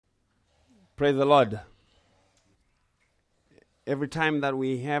Praise the Lord. Every time that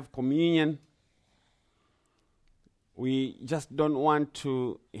we have communion, we just don't want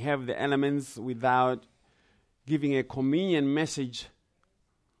to have the elements without giving a communion message.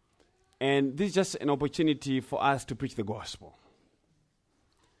 And this is just an opportunity for us to preach the gospel.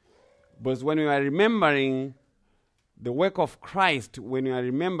 But when we are remembering the work of Christ, when we are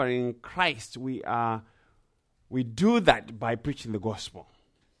remembering Christ, we do that by preaching the gospel.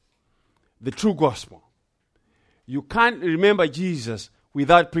 The true gospel. You can't remember Jesus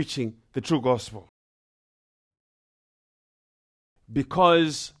without preaching the true gospel.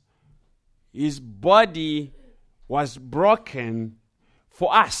 Because his body was broken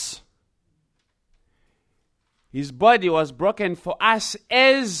for us. His body was broken for us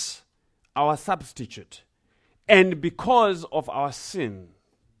as our substitute. And because of our sin.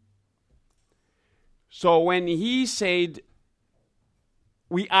 So when he said,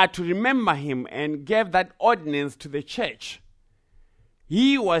 we are to remember him and gave that ordinance to the church,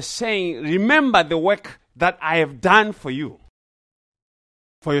 he was saying, remember the work that I have done for you,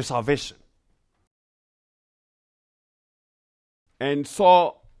 for your salvation. And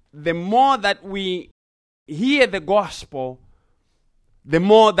so the more that we hear the gospel, the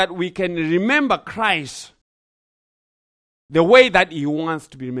more that we can remember Christ the way that he wants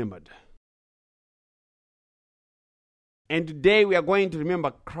to be remembered. And today we are going to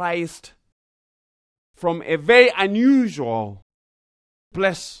remember Christ from a very unusual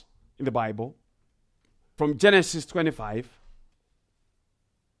place in the Bible, from Genesis 25.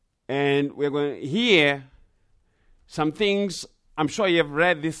 And we're going to hear some things. I'm sure you have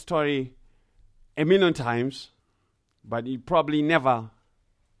read this story a million times, but you probably never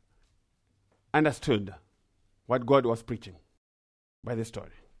understood what God was preaching by the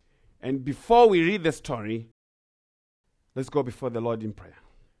story. And before we read the story, let's go before the Lord in prayer.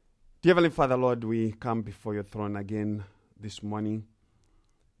 Dear Heavenly Father, Lord, we come before your throne again this morning.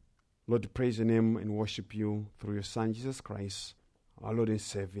 Lord, to praise your name and worship you through your Son, Jesus Christ, our Lord and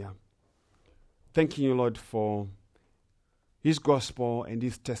Savior. Thanking you, Lord, for his gospel and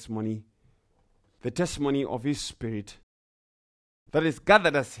his testimony, the testimony of his Spirit that has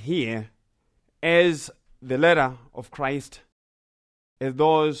gathered us here as the letter of Christ, as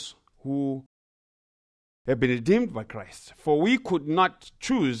those who have been redeemed by Christ. For we could not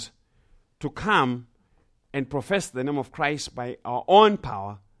choose to come and profess the name of Christ by our own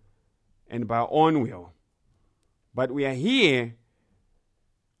power and by our own will. But we are here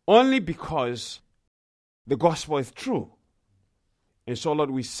only because the gospel is true. And so, Lord,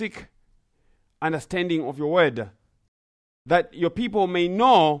 we seek understanding of your word, that your people may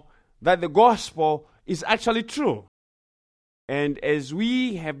know that the gospel is actually true. And as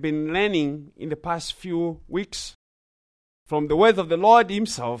we have been learning in the past few weeks from the words of the Lord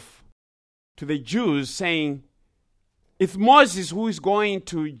himself to the Jews, saying, it's Moses who is going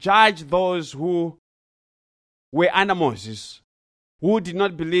to judge those who were under Moses, who did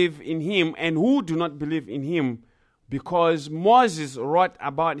not believe in him and who do not believe in him, because Moses wrote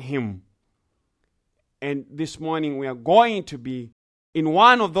about him. And this morning we are going to be in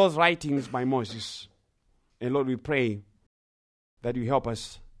one of those writings by Moses. And Lord, we pray that you help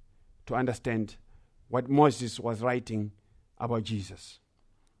us to understand what Moses was writing about Jesus.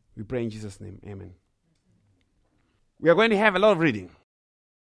 We pray in Jesus' name. Amen. We are going to have a lot of reading.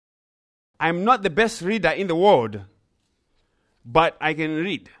 I'm not the best reader in the world, but I can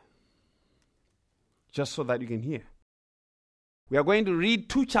read, just so that you can hear. We are going to read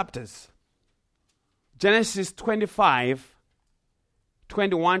 2 chapters. Genesis 25,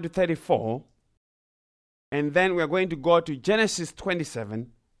 21 to 34. And then we are going to go to Genesis 27,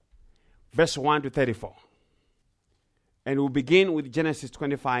 verse 1 to 34. And we'll begin with Genesis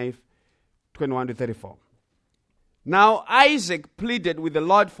 25, 21 to 34. Now Isaac pleaded with the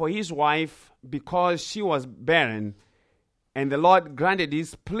Lord for his wife because she was barren. And the Lord granted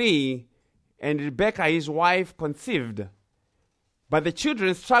his plea, and Rebekah his wife conceived. But the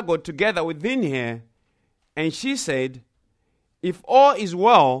children struggled together within her, and she said, if all is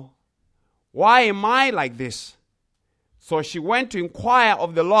well, why am I like this? So she went to inquire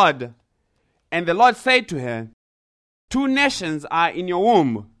of the Lord, and the Lord said to her, 2 nations are in your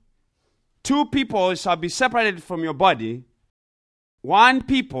womb. 2 people shall be separated from your body. 1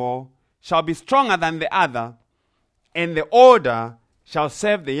 people shall be stronger than the other, and the older shall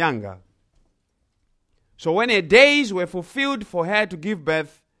serve the younger. So when her days were fulfilled for her to give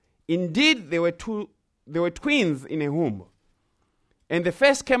birth, indeed there were twins in her womb. And the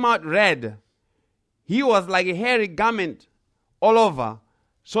first came out red. He was like a hairy garment all over,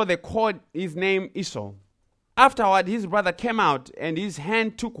 so they called his name Esau. Afterward, his brother came out, and his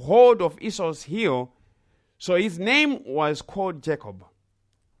hand took hold of Esau's heel, so his name was called Jacob.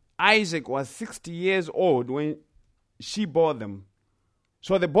 Isaac was 60 years old when she bore them.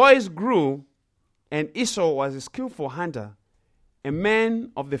 So the boys grew, and Esau was a skillful hunter, a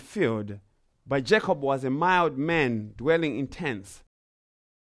man of the field, but Jacob was a mild man dwelling in tents.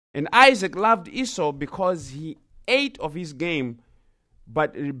 And Isaac loved Esau because he ate of his game,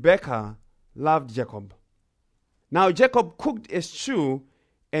 but Rebekah loved Jacob. Now Jacob cooked a stew,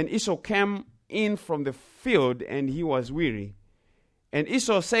 and Esau came in from the field, and he was weary. And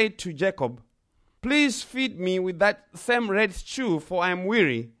Esau said to Jacob, "Please feed me with that same red stew, for I am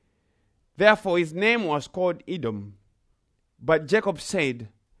weary." Therefore his name was called Edom. But Jacob said,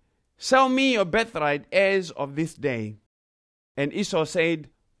 "Sell me your birthright as of this day." And Esau said,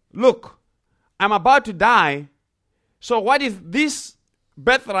 "Look, I'm about to die, so what is this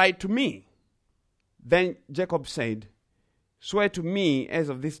birthright to me?" Then Jacob said, "Swear to me as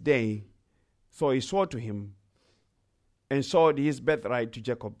of this day." So he swore to him, and sold his birthright to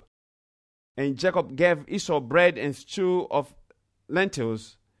Jacob. And Jacob gave Esau bread and stew of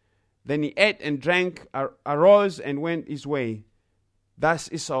lentils. Then he ate and drank, arose and went his way.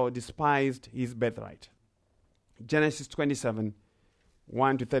 Thus Esau despised his birthright. Genesis 27,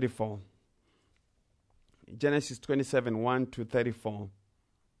 1 to 34. Genesis 27, 1 to 34.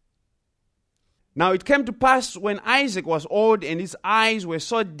 Now it came to pass when Isaac was old and his eyes were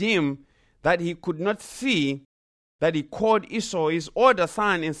so dim that he could not see, that he called Esau his older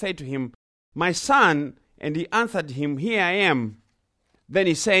son and said to him, "My son." And he answered him, "Here I am." Then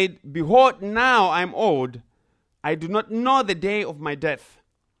he said, "Behold, now I am old. I do not know the day of my death.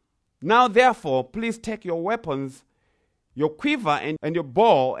 Now therefore, please take your weapons, your quiver and your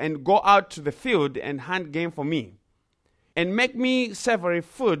bow, and go out to the field and hunt game for me. And make me savory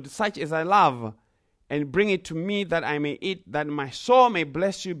food such as I love, and bring it to me that I may eat, that my soul may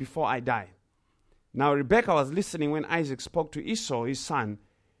bless you before I die." Now Rebekah was listening when Isaac spoke to Esau his son,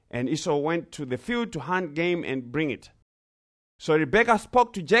 and Esau went to the field to hunt game and bring it. So Rebekah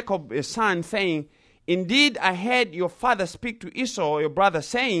spoke to Jacob his son, saying, "Indeed I heard your father speak to Esau your brother,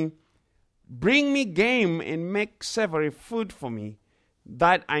 saying, 'Bring me game and make savory food for me,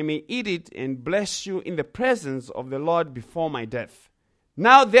 that I may eat it and bless you in the presence of the Lord before my death.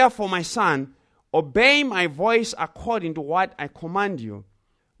 Now therefore, my son, obey my voice according to what I command you.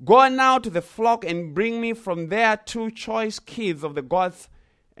 Go now to the flock and bring me from there 2 choice kids of the goats,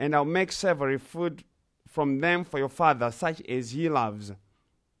 and I'll make savory food from them for your father, such as he loves.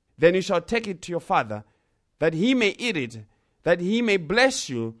 Then you shall take it to your father, that he may eat it, that he may bless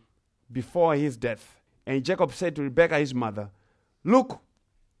you before his death." And Jacob said to Rebekah his mother, "Look,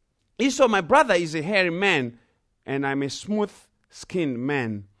 Esau my brother is a hairy man, and I'm a smooth-skinned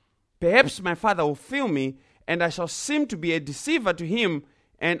man. Perhaps my father will feel me, and I shall seem to be a deceiver to him,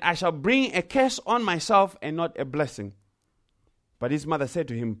 and I shall bring a curse on myself and not a blessing." But his mother said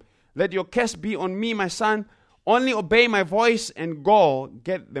to him, "Let your curse be on me, my son. Only obey my voice and go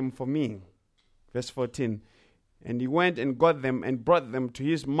get them for me." Verse 14. And he went and got them and brought them to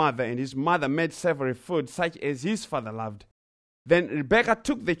his mother, and his mother made savory food such as his father loved. Then Rebekah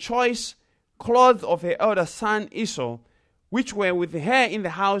took the choice clothes of her elder son Esau, which were with her in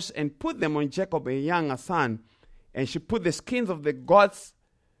the house, and put them on Jacob, her younger son. And she put the skins of the goats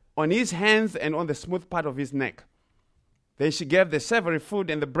on his hands and on the smooth part of his neck. Then she gave the savory food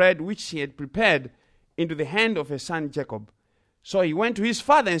and the bread which she had prepared into the hand of her son Jacob. So he went to his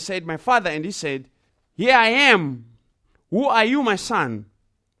father and said, "My father." And he said, "Here I am. Who are you, my son?"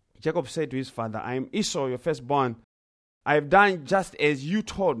 Jacob said to his father, "I am Esau, your firstborn. I have done just as you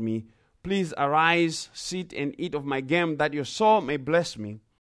told me. Please arise, sit, and eat of my game, that your soul may bless me."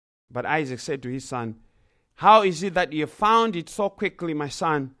 But Isaac said to his son, "How is it that you have found it so quickly, my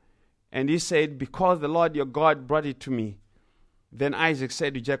son?" And he said, "Because the Lord your God brought it to me." Then Isaac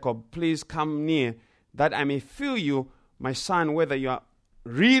said to Jacob, "Please come near, that I may feel you, my son, whether you are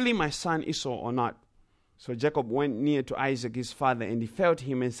really my son Esau or not." So Jacob went near to Isaac his father, and he felt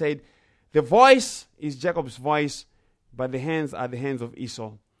him and said, "The voice is Jacob's voice, but the hands are the hands of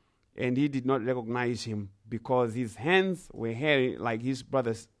Esau." And he did not recognize him, because his hands were hairy like his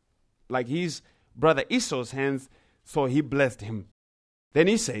brother Esau's hands, so he blessed him. Then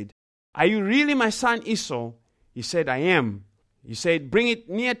he said, "Are you really my son Esau?" He said, "I am." He said, "Bring it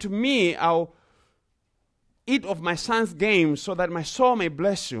near to me. I'll eat of my son's game, so that my soul may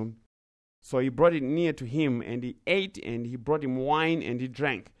bless you." So he brought it near to him, and he ate, and he brought him wine, and he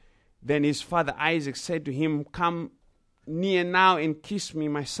drank. Then his father Isaac said to him, "Come near now and kiss me,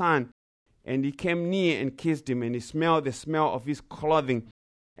 my son." And he came near and kissed him, and he smelled the smell of his clothing.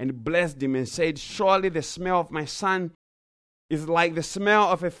 and blessed him and said, surely the smell of my son is like the smell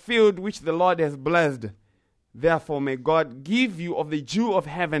of a field which the Lord has blessed. Therefore may God give you of the dew of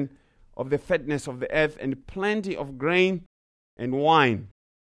heaven, of the fatness of the earth, and plenty of grain and wine.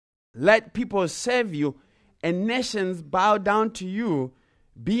 Let people serve you, and nations bow down to you.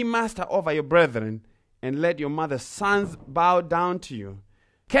 Be master over your brethren, and let your mother's sons bow down to you.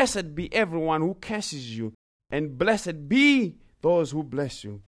 Cursed be everyone who curses you, and blessed be those who bless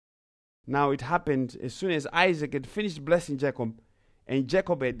you. Now it happened, as soon as Isaac had finished blessing Jacob, and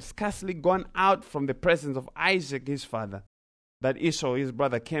Jacob had scarcely gone out from the presence of Isaac his father, that Esau his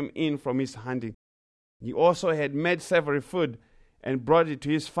brother came in from his hunting. He also had made savory food, and brought it to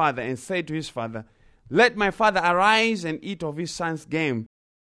his father, and said to his father, let my father arise and eat of his son's game,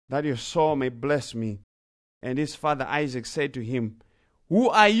 that your soul may bless me. And his father Isaac said to him, who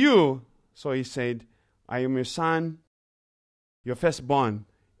are you? So he said, I am your son, your firstborn,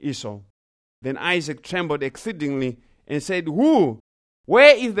 Esau. Then Isaac trembled exceedingly and said, who?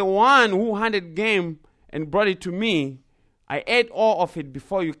 Where is the one who hunted game and brought it to me? I ate all of it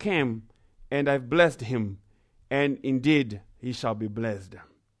before you came, and I've blessed him, and indeed he shall be blessed.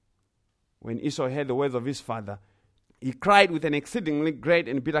 When Esau heard the words of his father, he cried with an exceedingly great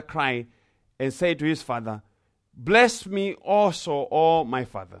and bitter cry, and said to his father, bless me also, O my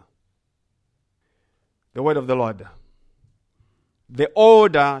father. The word of the Lord. The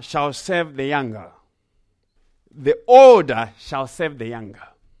older shall serve the younger. The older shall serve the younger.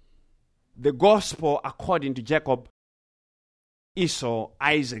 The gospel according to Jacob, Esau,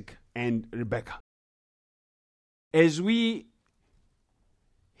 Isaac, and Rebekah. As we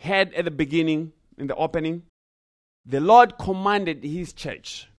had at the beginning, in the opening, the Lord commanded his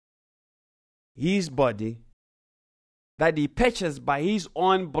church, his body, that he purchased by his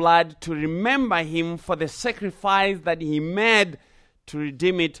own blood, to remember him for the sacrifice that he made to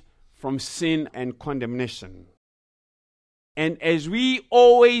redeem it from sin and condemnation. And as we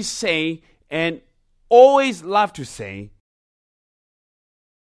always say, and always love to say,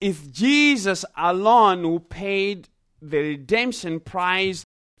 it's Jesus alone who paid the redemption price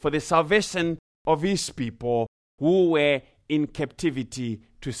for the salvation of his people who were in captivity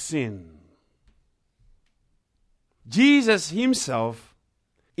to sin. Jesus himself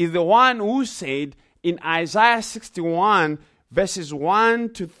is the one who said in Isaiah 61 verses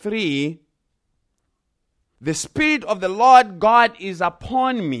 1 to 3, the Spirit of the Lord God is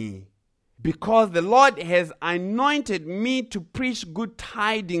upon me, because the Lord has anointed me to preach good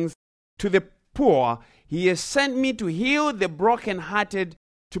tidings to the poor. He has sent me to heal the brokenhearted,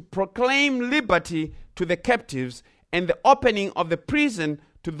 to proclaim liberty to the captives, and the opening of the prison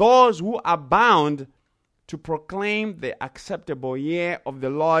to those who are bound, to proclaim the acceptable year of the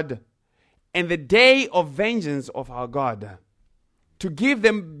Lord, and the day of vengeance of our God, to give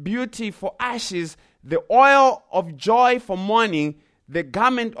them beauty for ashes, the oil of joy for mourning, the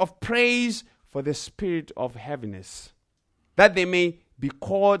garment of praise for the spirit of heaviness, that they may be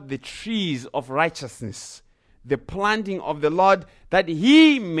called the trees of righteousness, the planting of the Lord, that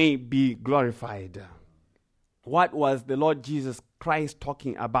he may be glorified. What was the Lord Jesus Christ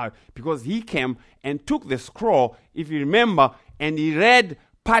talking about? Because he came and took the scroll, if you remember, and he read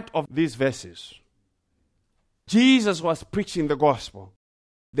part of these verses. Jesus was preaching the gospel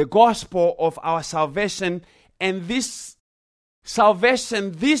of our salvation, and this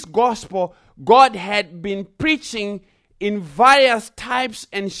salvation, this gospel, God had been preaching in various types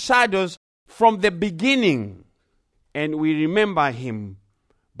and shadows from the beginning. And we remember him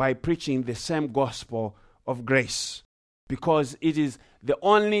by preaching the same gospel of grace, because it is the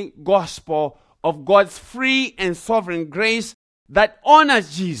only gospel of God's free and sovereign grace that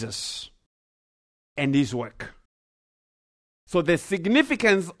honors Jesus and his work. So the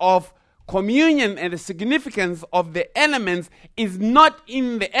significance of communion and the significance of the elements is not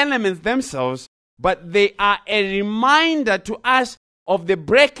in the elements themselves, but they are a reminder to us of the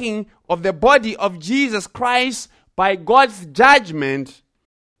breaking of the body of Jesus Christ by God's judgment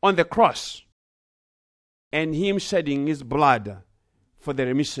on the cross, and him shedding his blood for the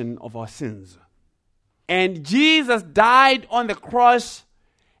remission of our sins. And Jesus died on the cross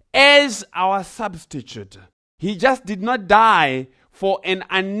as our substitute. He just did not die for an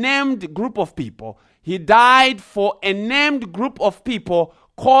unnamed group of people. He died for a named group of people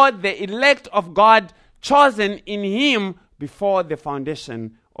called the elect of God, chosen in him before the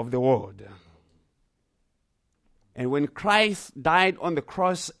foundation of the world. And when Christ died on the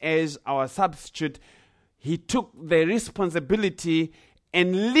cross as our substitute, he took the responsibility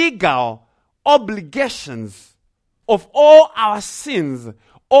and legal obligations of all our sins,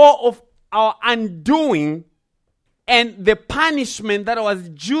 all of our undoing, And the punishment that was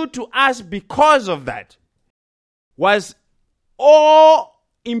due to us because of that was all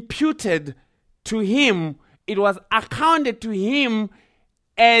imputed to him. It was accounted to him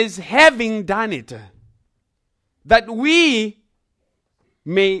as having done it, that we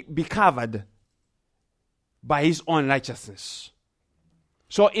may be covered by his own righteousness.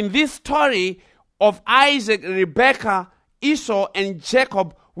 So in this story of Isaac, Rebekah, Esau, and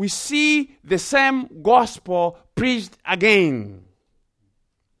Jacob, we see the same gospel preached again.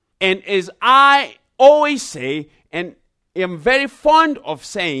 And as I always say, and am very fond of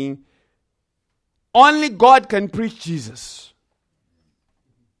saying, only God can preach Jesus.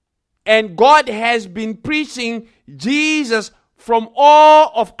 And God has been preaching Jesus from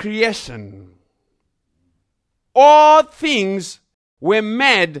all of creation. All things were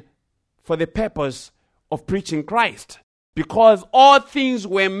made for the purpose of preaching Christ, because all things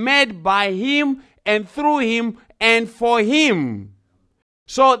were made by him and through him and for him.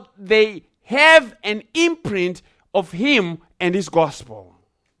 So they have an imprint of him and his gospel.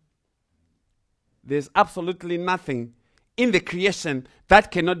 There's absolutely nothing in the creation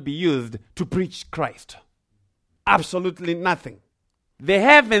that cannot be used to preach Christ. Absolutely nothing. The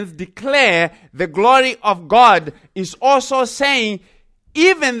heavens declare the glory of God is also saying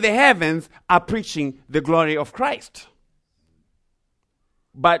even the heavens are preaching the glory of Christ.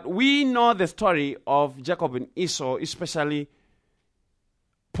 But we know the story of Jacob and Esau, especially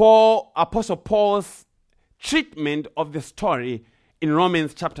Apostle Paul's treatment of the story in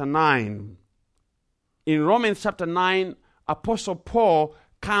Romans chapter 9. In Romans chapter 9, Apostle Paul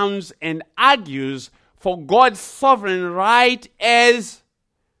comes and argues for God's sovereign right as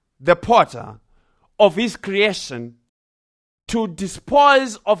the potter of his creation to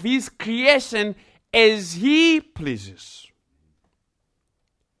dispose of his creation as he pleases.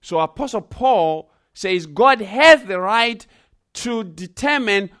 So Apostle Paul says God has the right to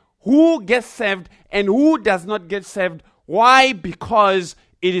determine who gets saved and who does not get saved. Why? Because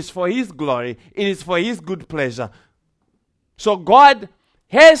it is for his glory. It is for his good pleasure. So God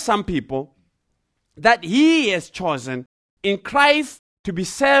has some people that he has chosen in Christ to be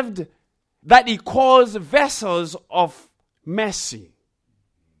saved, that he calls vessels of mercy,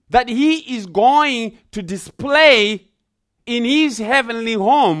 that he is going to display in his heavenly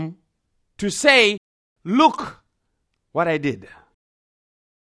home to say, look what I did.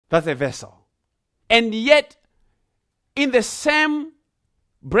 That's a vessel. And yet, in the same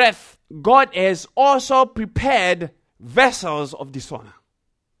breath, God has also prepared vessels of dishonor.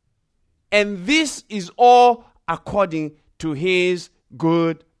 And this is all according to his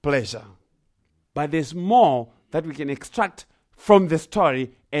good pleasure. But there's more that we can extract from the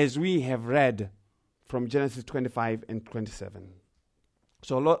story as we have read from Genesis 25 and 27.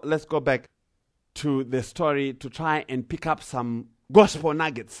 So let's go back to the story to try and pick up some gospel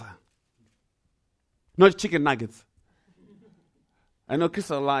nuggets. Not chicken nuggets. I know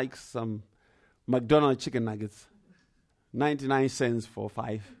Crystal likes some McDonald's chicken nuggets. 99 cents for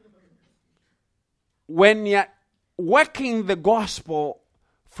 5. When you're working the gospel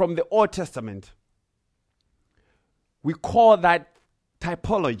from the Old Testament, we call that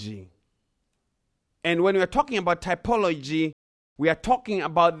typology. And when we're talking about typology, we are talking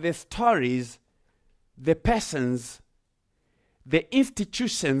about the stories, the persons, the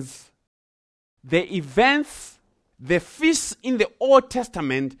institutions, the events, the feasts in the Old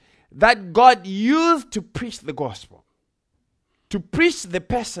Testament that God used to preach the gospel, to preach the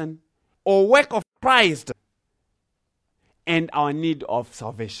person or work of Christ and our need of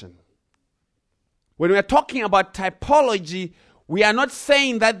salvation. When we are talking about typology, we are not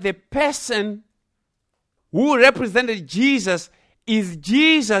saying that the person who represented Jesus is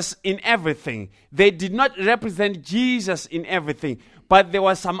Jesus in everything. They did not represent Jesus in everything, but there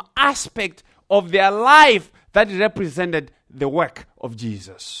was some aspect of their life that represented the work of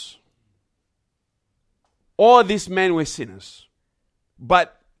Jesus. All these men were sinners,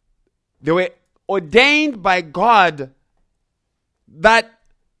 but they were ordained by God that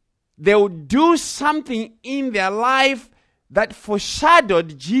they would do something in their life that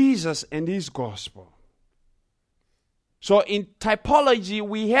foreshadowed Jesus and his gospel. So in typology,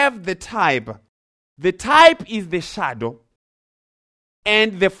 we have the type. The type is the shadow,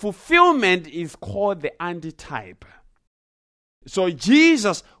 and the fulfillment is called the antitype. So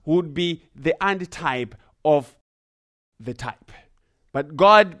Jesus would be the antitype of the type. But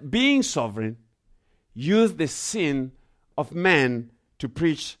God, being sovereign, used the sin of man to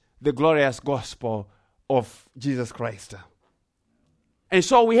preach the glorious gospel of Jesus Christ. And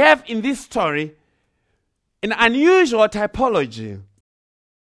so we have in this story an unusual typology.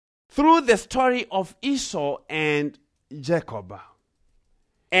 through the story of Esau and Jacob.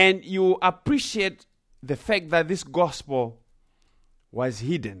 And you appreciate the fact that this gospel was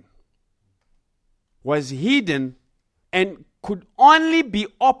hidden and could only be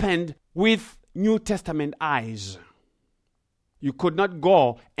opened with New Testament eyes. You could not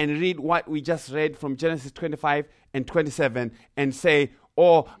go and read what we just read from Genesis 25 and 27 and say,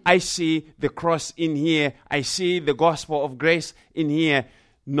 oh, I see the cross in here. I see the gospel of grace in here.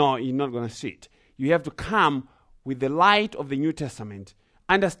 No, you're not going to see it. You have to come with the light of the New Testament,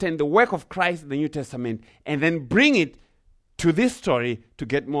 understand the work of Christ in the New Testament, and then bring it to this story to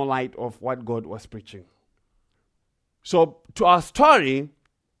get more light of what God was preaching. So, to our story,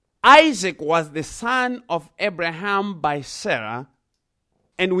 Isaac was the son of Abraham by Sarah,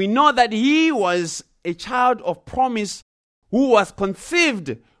 and we know that he was a child of promise who was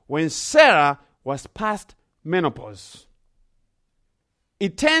conceived when Sarah was past menopause.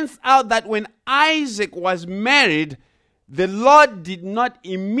 It turns out that when Isaac was married, the Lord did not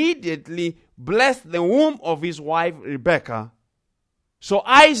immediately bless the womb of his wife Rebekah. So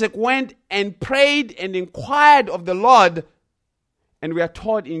Isaac went and prayed and inquired of the Lord. And we are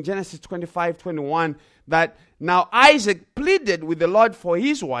told in Genesis 25:21 that now Isaac pleaded with the Lord for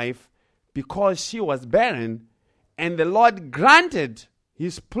his wife because she was barren. And the Lord granted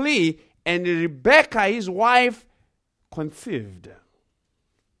his plea, and Rebekah, his wife, conceived.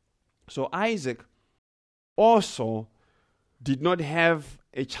 So Isaac also did not have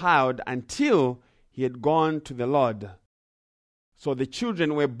a child until he had gone to the Lord. So the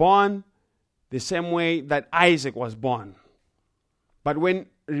children were born the same way that Isaac was born. But when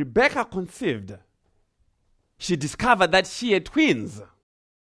Rebekah conceived, she discovered that she had twins.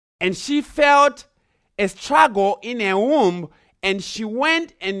 And she felt a struggle in her womb, and she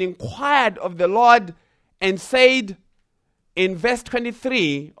went and inquired of the Lord and said in verse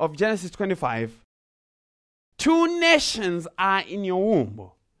 23 of Genesis 25, 2 nations are in your womb.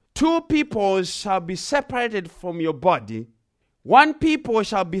 2 peoples shall be separated from your body. 1 people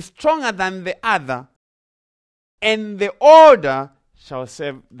shall be stronger than the other, and the older shall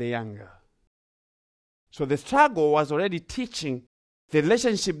serve the younger. So the struggle was already teaching the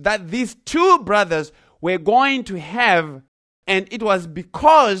relationship that these 2 brothers were going to have, and it was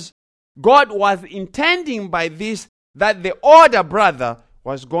because God was intending by this that the older brother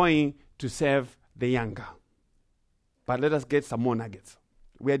was going to serve the younger. But let us get some more nuggets.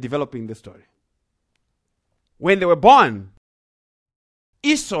 We are developing the story. When they were born,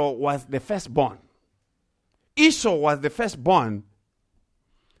 Esau was the firstborn. Esau was the firstborn.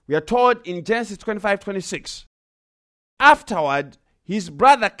 We are told in Genesis 25:26. Afterward, his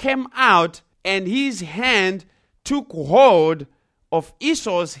brother came out, and his hand took hold of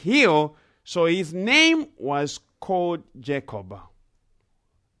Esau's heel, so his name was called Jacob,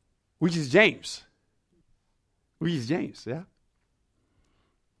 which is James. Yeah?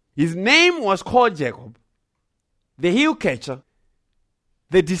 His name was called Jacob, the heel catcher,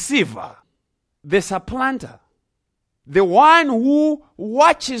 the deceiver, the supplanter, the one who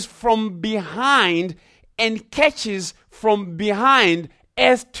watches from behind and catches from behind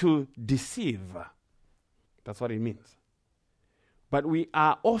as to deceive. That's what it means. But we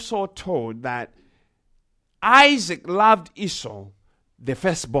are also told that Isaac loved Esau, the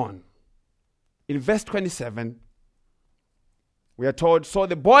firstborn. In verse 27, we are told, so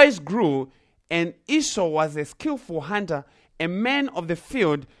the boys grew, and Esau was a skillful hunter, a man of the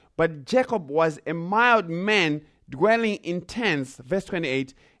field, but Jacob was a mild man dwelling in tents. Verse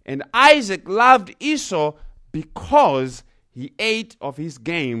 28, and Isaac loved Esau because he ate of his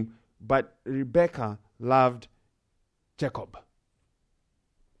game, but Rebekah loved Jacob.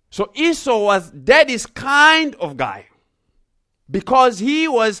 So Esau was daddy's kind of guy because he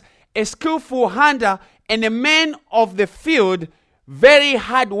was a skillful hunter and a man of the field, very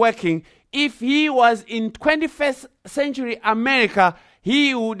hardworking. If he was in 21st century America,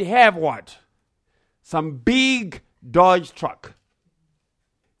 he would have what? Some big Dodge truck.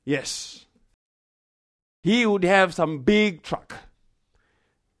 Yes. He would have some big truck.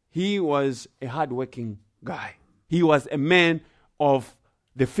 He was a hardworking guy. He was a man of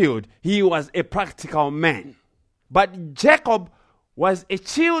the field. He was a practical man. But Jacob was a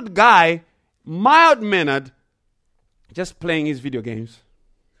chilled guy, mild-mannered, just playing his video games.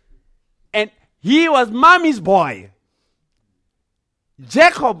 And he was mommy's boy.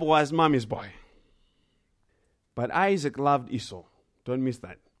 Jacob was mommy's boy. But Isaac loved Esau. Don't miss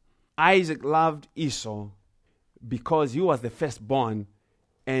that. Isaac loved Esau because he was the firstborn,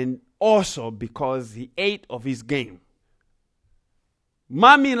 and also because he ate of his game.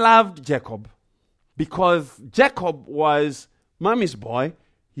 Mommy loved Jacob because Jacob was mommy's boy.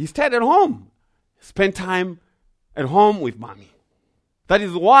 he stayed at home, spent time at home with mommy. That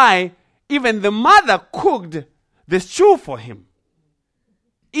is why even the mother cooked the stew for him.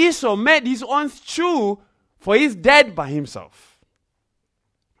 Esau made his own stew for his dad by himself.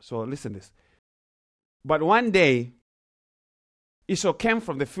 So listen to this. But one day, Esau came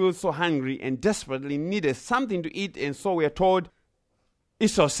from the field so hungry and desperately needed something to eat, and so we are told,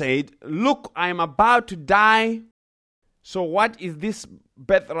 Esau said, "Look, I am about to die, so what is this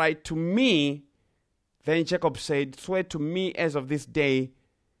birthright to me?" Then Jacob said, "Swear to me as of this day."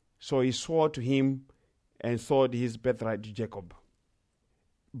 So he swore to him and sold his birthright to Jacob.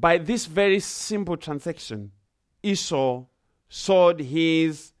 By this very simple transaction, Esau sold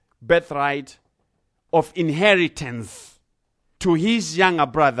his birthright of inheritance to his younger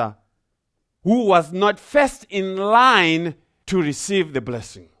brother, who was not first in line to receive the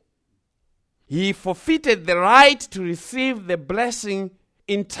blessing. He forfeited the right to receive the blessing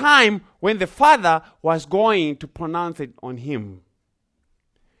in time when the father was going to pronounce it on him.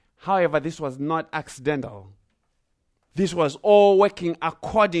 However, this was not accidental. This was all working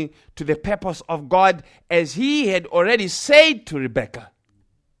according to the purpose of God, as he had already said to Rebekah,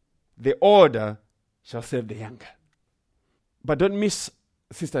 "The older shall serve the younger." But don't miss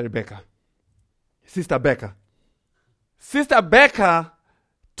Sister Rebekah. Sister Becca. Sister Becca,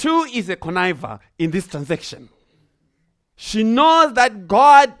 too, is a conniver in this transaction. She knows that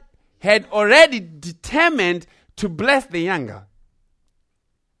God had already determined to bless the younger.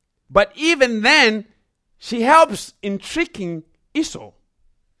 But even then, she helps in tricking Esau.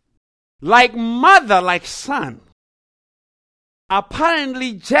 Like mother, like son.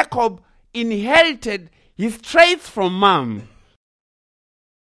 Apparently, Jacob inherited his traits from mom.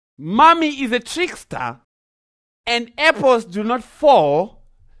 Mommy is a trickster, and apples do not fall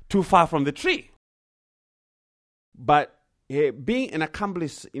too far from the tree. But being an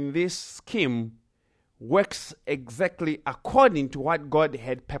accomplice in this scheme works exactly according to what God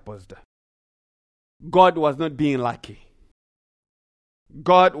had purposed. God was not being lucky.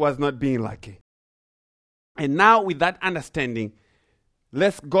 God was not being lucky. And now with that understanding,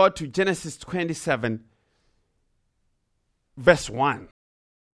 let's go to Genesis 27, verse 1,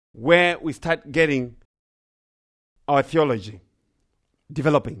 where we start getting our theology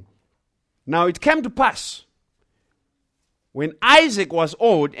developing. Now it came to pass, when Isaac was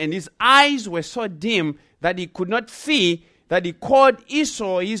old and his eyes were so dim that he could not see, that he called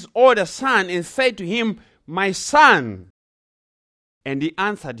Esau his older son and said to him, "My son." And he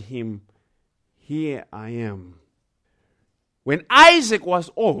answered him, "Here I am." When Isaac was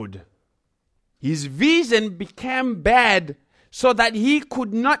old, his vision became bad so that he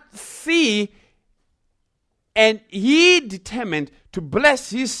could not see, and he determined to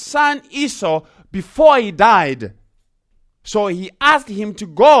bless his son Esau before he died. So he asked him to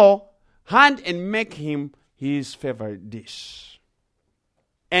go hunt and make him his favorite dish.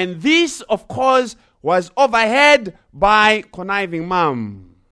 And this, of course, was overheard by conniving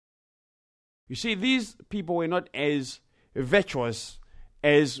mom. You see, these people were not as virtuous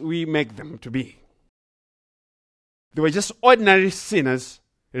as we make them to be. They were just ordinary sinners,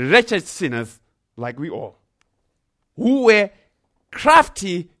 wretched sinners like we all, who were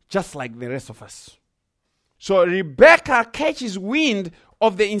crafty just like the rest of us. So Rebekah catches wind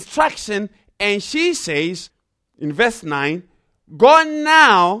of the instruction, and she says in verse 9, "Go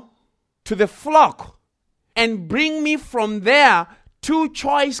now to the flock and bring me from there 2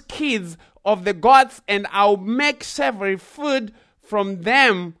 choice kids of the goats, and I'll make savory food from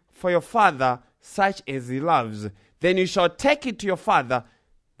them for your father, such as he loves. Then you shall take it to your father,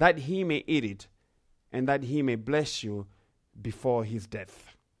 that he may eat it, and that he may bless you before his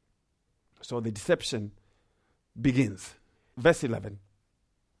death." So the deception begins. Verse 11.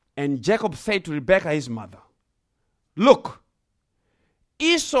 And Jacob said to Rebekah his mother, "Look,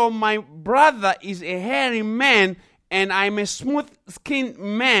 Esau my brother is a hairy man, and I am a smooth-skinned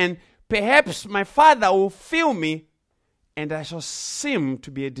man. Perhaps my father will feel me, and I shall seem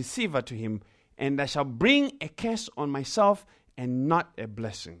to be a deceiver to him, and I shall bring a curse on myself and not a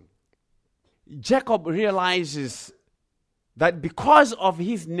blessing." Jacob realizes that because of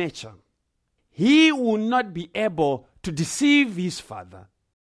his nature, he will not be able to deceive his father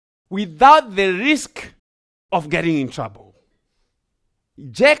without the risk of getting in trouble.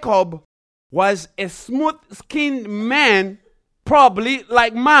 Jacob was a smooth-skinned man, probably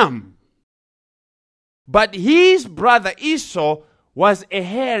like mom. But his brother Esau was a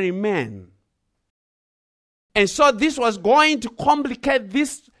hairy man. And so this was going to complicate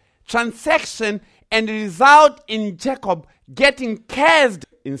this transaction and result in Jacob getting cursed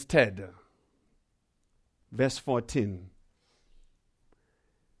instead. Verse 14.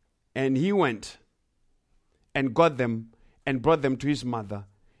 And he went and got them and brought them to his mother.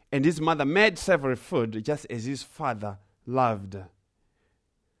 And his mother made savory food just as his father loved.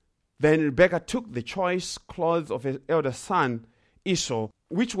 Then Rebekah took the choice clothes of her elder son Esau,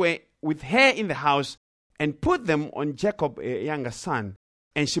 which were with her in the house, and put them on Jacob, her younger son.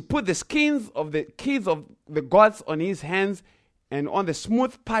 And she put the skins of the kids of the goats on his hands and on the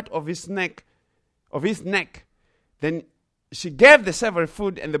smooth part of his neck. Then she gave the savory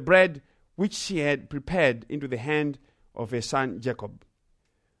food and the bread which she had prepared into the hand of her son Jacob.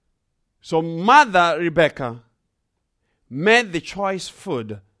 So mother Rebekah made the choice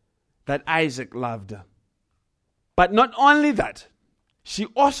food that Isaac loved. But not only that, she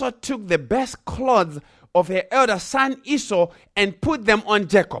also took the best clothes of her elder son Esau and put them on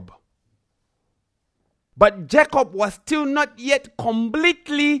Jacob. But Jacob was still not yet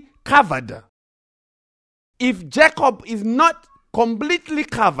completely covered. If Jacob is not completely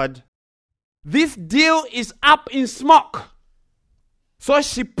covered, this deal is up in smoke. So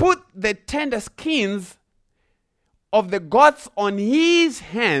she put the tender skins of the goats on his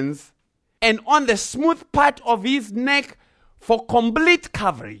hands and on the smooth part of his neck for complete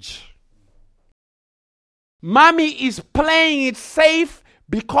coverage. Mommy is playing it safe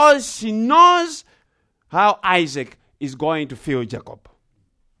because she knows how Isaac is going to feel Jacob.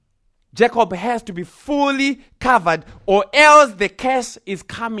 Jacob has to be fully covered, or else the curse is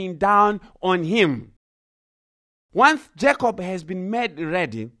coming down on him. Once Jacob has been made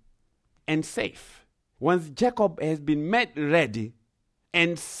ready and safe,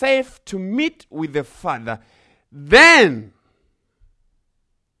 to meet with the Father, then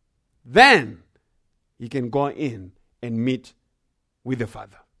he can go in and meet with the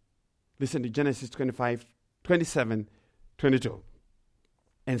Father. Listen to Genesis 27:22.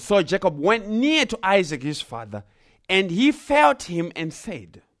 And so Jacob went near to Isaac his father, and he felt him and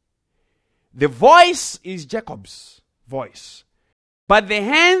said, the voice is Jacob's voice, but the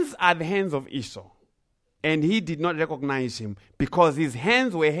hands are the hands of Esau. And he did not recognize him, because his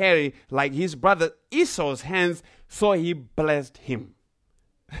hands were hairy like his brother Esau's hands, so he blessed him.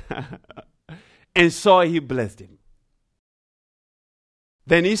 And so he blessed him.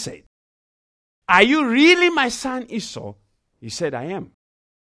 Then he said, are you really my son Esau? He said, I am.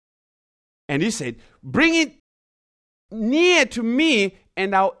 And he said, bring it near to me,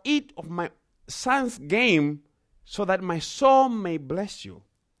 and I'll eat of my son's game, so that my soul may bless you.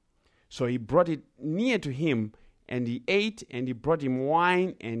 So he brought it near to him, and he ate, and he brought him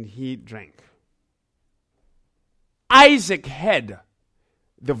wine, and he drank. Isaac heard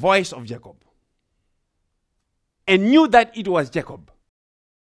the voice of Jacob and knew that it was Jacob.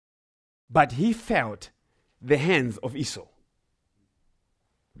 But he felt the hands of Esau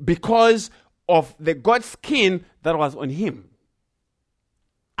because of the goat skin that was on him.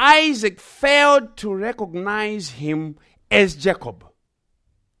 Isaac failed to recognize him as Jacob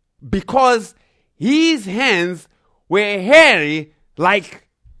because his hands were hairy like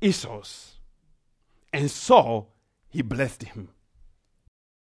Esau's. And so he blessed him.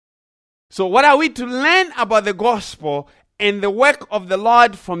 So what are we to learn about the gospel and the work of the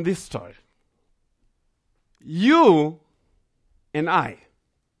Lord from this story? You and I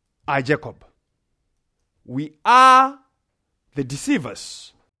are Jacob. We are the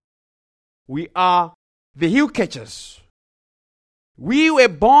deceivers. We are the heel catchers. We were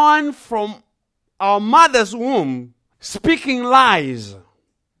born from our mother's womb speaking lies,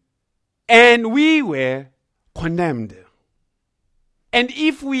 and we were condemned. And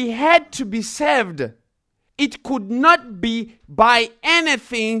if we had to be saved, it could not be by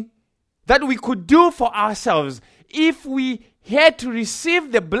anything that we could do for ourselves. If we had to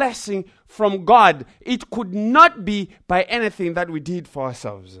receive the blessing from God, it could not be by anything that we did for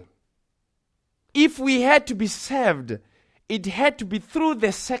ourselves. If we had to be saved, it had to be through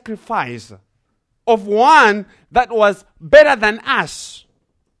the sacrifice of one that was better than us.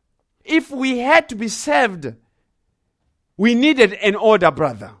 If we had to be saved, we needed an older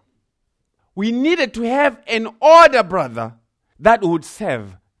brother. We needed to have an older brother that would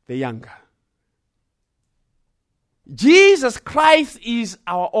save the younger. Jesus Christ is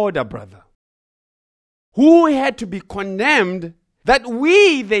our older brother, who had to be condemned that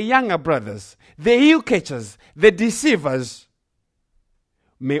we, the younger brothers, the heel catchers, the deceivers,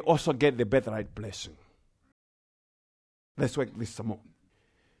 may also get the birthright blessing. Let's work this some more.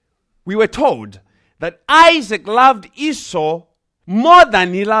 We were told that Isaac loved Esau more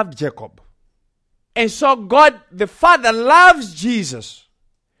than he loved Jacob. And so God the Father loves Jesus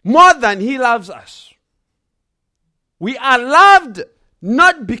more than he loves us. We are loved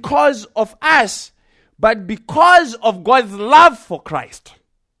not because of us, but because of God's love for Christ.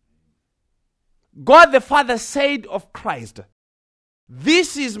 God the Father said of Christ,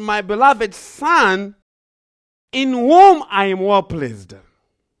 "This is my beloved Son, in whom I am well pleased."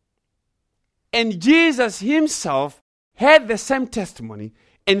 And Jesus himself had the same testimony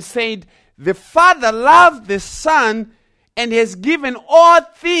and said, "The Father loved the Son and has given all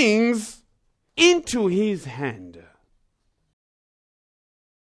things into his hand."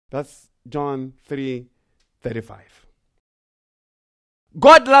 That's John 3:35.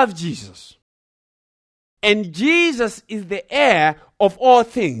 God loved Jesus. And Jesus is the heir of all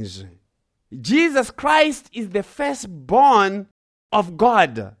things. Jesus Christ is the firstborn of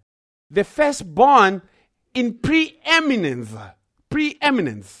God. The firstborn in preeminence.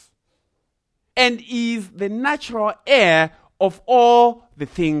 And is the natural heir of all the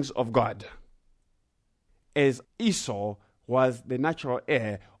things of God. As Esau was the natural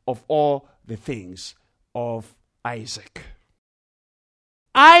heir of all the things of Isaac.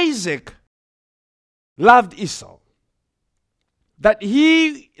 Isaac loved Esau. That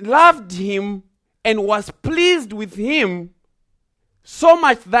he loved him and was pleased with him so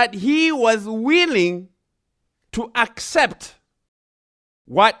much that he was willing to accept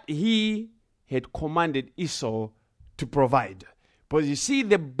what he had commanded Esau to provide. But you see,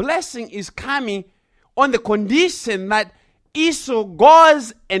 the blessing is coming on the condition that Esau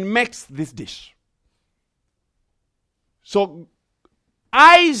goes and makes this dish. So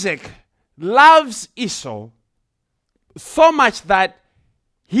Isaac loves Esau so much that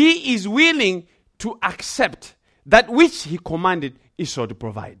he is willing to accept that which he commanded Esau to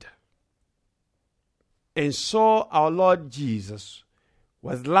provide. And so our Lord Jesus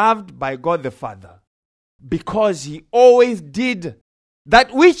was loved by God the Father because he always did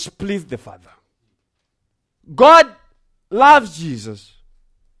that which pleased the Father. God loves Jesus.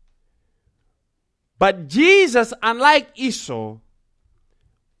 But Jesus, unlike Esau,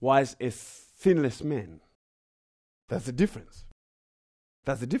 was a sinless man. That's the difference.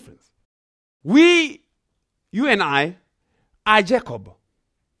 That's the difference. You and I, are Jacob.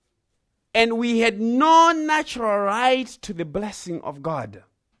 And we had no natural right to the blessing of God.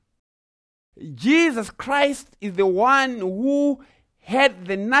 Jesus Christ is the one who had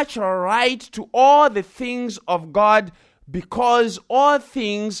the natural right to all the things of God because all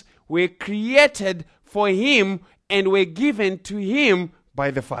things were created for him and were given to him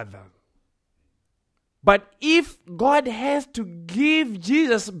by the Father. But if God has to give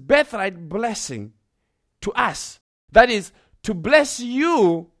Jesus birthright blessing to us, that is, to bless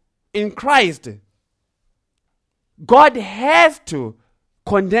you in Christ, God has to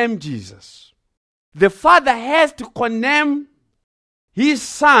condemn Jesus. The Father has to condemn his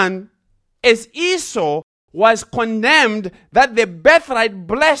Son as Esau was condemned, that the birthright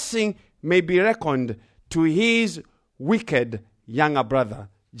blessing may be reckoned to his wicked younger brother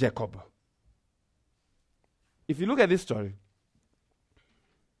Jacob. If you look at this story,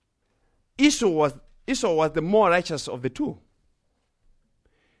 Esau was the more righteous of the two.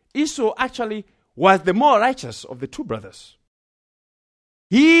 Esau actually was the more righteous of the two brothers.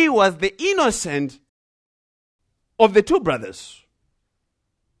 He was the innocent of the two brothers.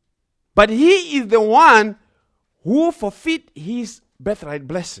 But he is the one who forfeit his birthright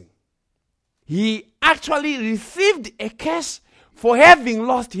blessing. He actually received a curse for having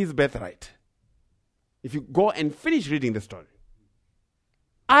lost his birthright. If you go and finish reading the story.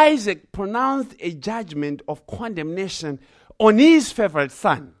 Isaac pronounced a judgment of condemnation on his favorite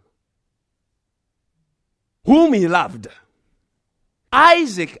son, whom he loved.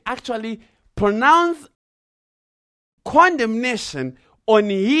 Isaac actually pronounced condemnation on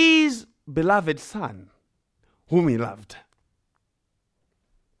his beloved son, whom he loved.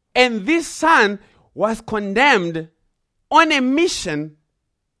 And this son was condemned on a mission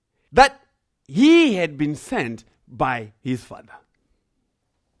that he had been sent by his father.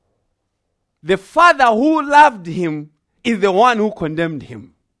 The father who loved him is the one who condemned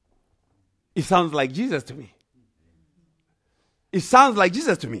him. It sounds like Jesus to me. It sounds like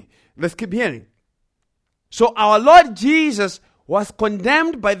Jesus to me. Let's keep hearing. So our Lord Jesus was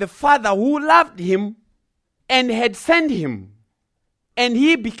condemned by the Father who loved him and had sent him. And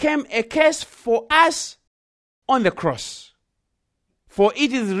he became a curse for us on the cross. For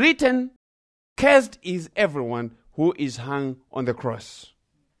it is written, "Cursed is everyone who is hung on the cross."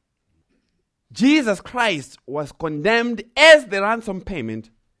 Jesus Christ was condemned as the ransom payment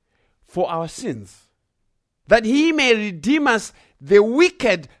for our sins, that he may redeem us, the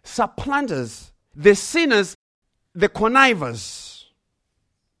wicked supplanters, the sinners, the connivers.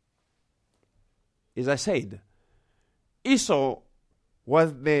 As I said, Esau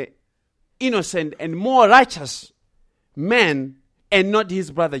was the innocent and more righteous man and not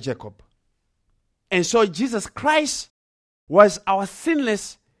his brother Jacob. And so Jesus Christ was our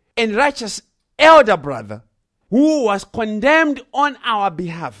sinless and righteous elder brother who was condemned on our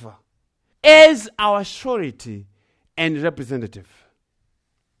behalf as our surety and representative.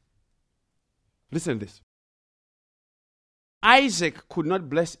 Listen to this. Isaac could not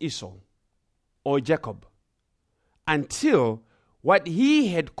bless Esau or Jacob until what he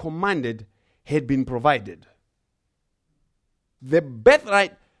had commanded had been provided. The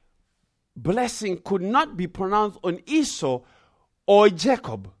birthright blessing could not be pronounced on Esau or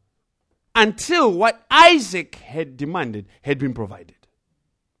Jacob until what Isaac had demanded had been provided.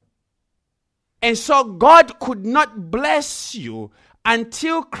 And so God could not bless you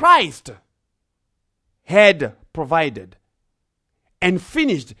until Christ had provided and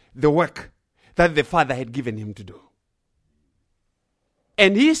finished the work that the Father had given him to do.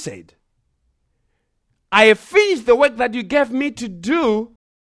 And he said, I have finished the work that you gave me to do,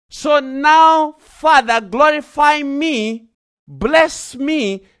 so now, Father, glorify me, bless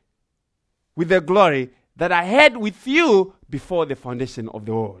me with the glory that I had with you before the foundation of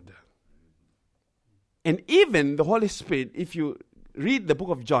the world. And even the Holy Spirit, if you read the book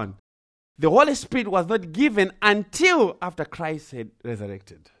of John, the Holy Spirit was not given until after Christ had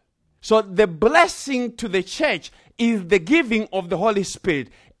resurrected. So the blessing to the church is the giving of the Holy Spirit.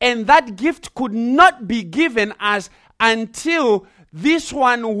 And that gift could not be given us until this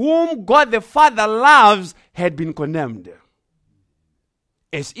one whom God the Father loves had been condemned.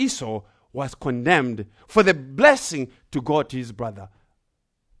 As Esau was condemned for the blessing to go to his brother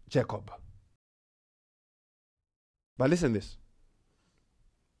Jacob. But listen to this.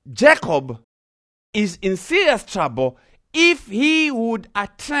 Jacob is in serious trouble if he would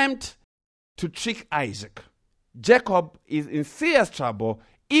attempt to trick Isaac. Jacob is in serious trouble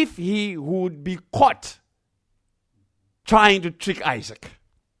if he would be caught trying to trick Isaac.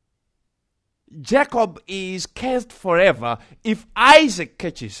 Jacob is cursed forever if Isaac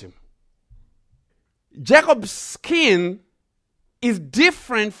catches him. Jacob's skin is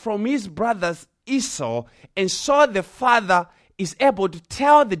different from his brother's Esau, and so the father is able to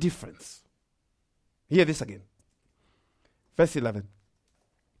tell the difference. Hear this again. Verse 11.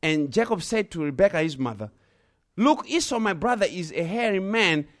 And Jacob said to Rebekah his mother, look, Esau my brother is a hairy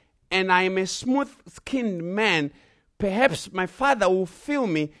man, and I am a smooth-skinned man. Perhaps my father will feel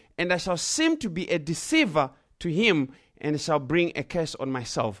me, and I shall seem to be a deceiver to him, and shall bring a curse on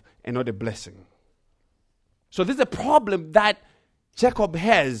myself and not a blessing. So this is a problem that Jacob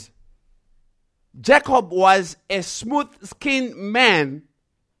has. Jacob was a smooth-skinned man,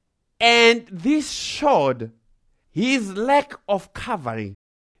 and this showed his lack of covering,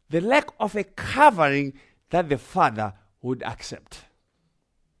 the lack of a covering that the father would accept.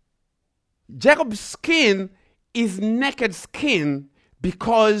 Jacob's skin is naked skin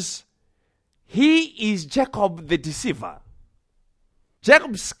because he is Jacob the deceiver.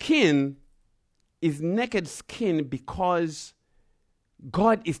 Jacob's skin is naked skin because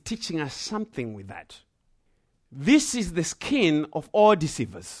God is teaching us something with that. This is the skin of all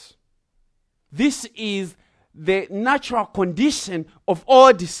deceivers. This is the natural condition of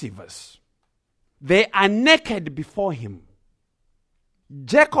all deceivers. They are naked before him.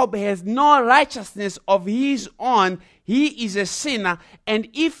 Jacob has no righteousness of his own. He is a sinner. And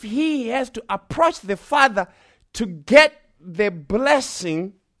if he has to approach the Father to get the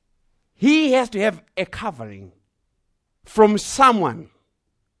blessing, he has to have a covering from someone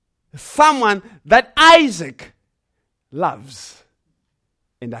that Isaac loves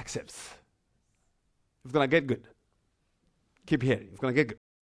and accepts. It's going to get good. Keep hearing. It's going to get good.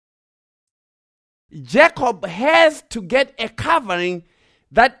 Jacob has to get a covering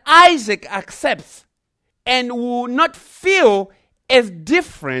that Isaac accepts and will not feel as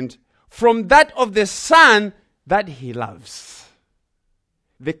different from that of the son that he loves.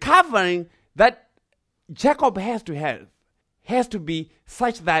 The covering that Jacob has to have has to be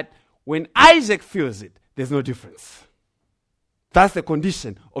such that when Isaac feels it, there's no difference. That's the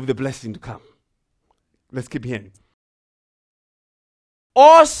condition of the blessing to come. Let's keep hearing.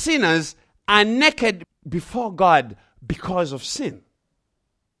 All sinners are naked before God because of sin.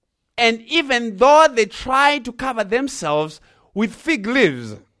 And even though they try to cover themselves with fig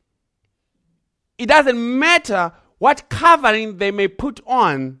leaves, it doesn't matter what covering they may put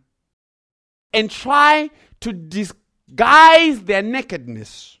on and try to disguise their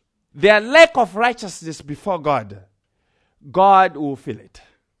nakedness, their lack of righteousness before God. God will feel it.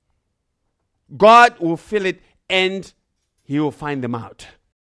 God will feel it, and he will find them out.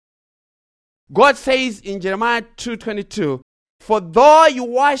 God says in Jeremiah 2:22, for though you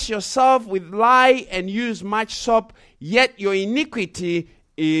wash yourself with lye and use much soap, yet your iniquity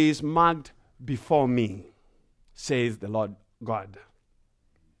is marked before me, says the Lord God.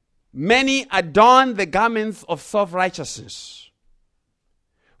 Many adorn the garments of self-righteousness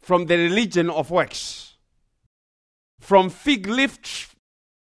from the religion of works, from Fig Leaf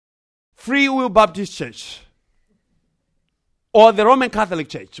Free Will Baptist Church or the Roman Catholic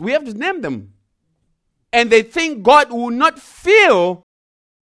Church. We have to name them. And they think God will not feel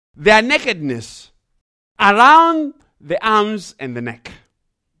their nakedness around the arms and the neck.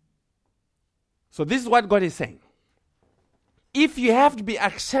 So this is what God is saying. If you have to be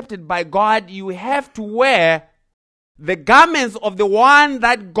accepted by God, you have to wear the garments of the one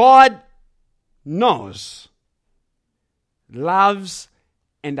that God knows, loves,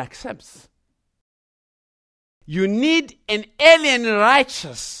 and accepts. You need an alien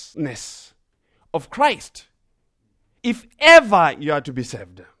righteousness of Christ if ever you are to be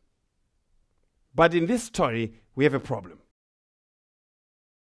saved. But in this story, we have a problem.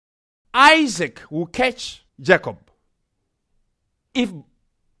 Isaac will catch Jacob if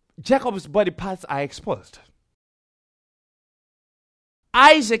Jacob's body parts are exposed.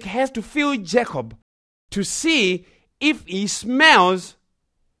 Isaac has to feel Jacob to see if he smells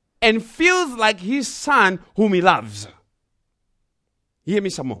and feels like his son whom he loves. Hear me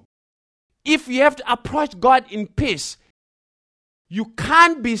some more. If you have to approach God in peace, you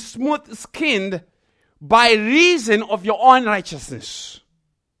can't be smooth-skinned by reason of your own righteousness.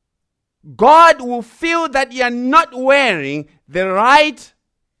 God will feel that you are not wearing the right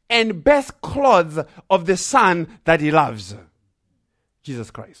and best clothes of the Son that He loves, Jesus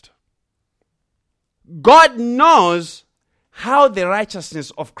Christ. God knows how the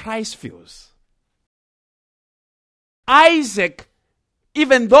righteousness of Christ feels. Isaac,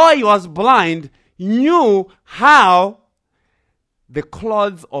 even though he was blind, knew how the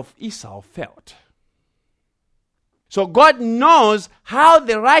clothes of Esau felt. So God knows how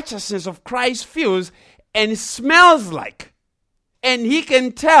the righteousness of Christ feels and smells like. And He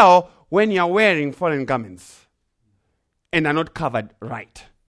can tell when you are wearing foreign garments and are not covered right.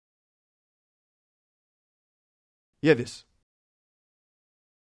 Hear this.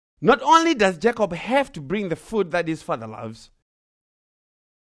 Not only does Jacob have to bring the food that his father loves,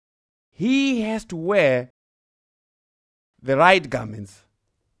 he has to wear the right garments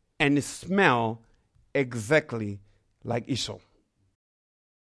and smell exactly like Esau.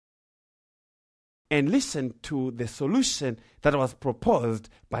 And listen to the solution that was proposed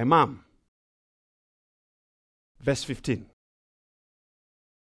by Mom. Verse 15.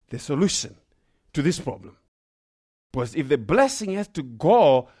 The solution to this problem was if the blessing has to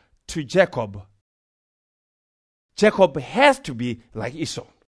go to Jacob, Jacob has to be like Esau.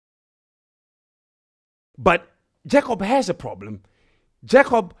 But Jacob has a problem.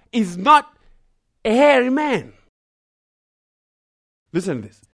 Jacob is not a hairy man. Listen to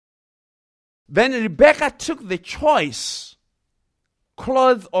this. Then Rebekah took the choice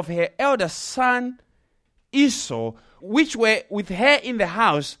clothes of her elder son Esau, which were with her in the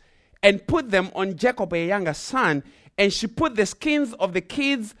house, and put them on Jacob, her younger son. And she put the skins of the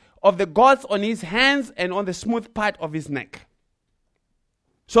kids of the goats on his hands and on the smooth part of his neck.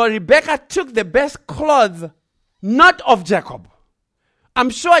 So Rebekah took the best clothes, not of Jacob. I'm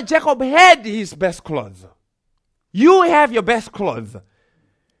sure Jacob had his best clothes. You have your best clothes.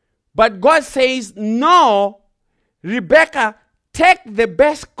 But God says, no, Rebekah, take the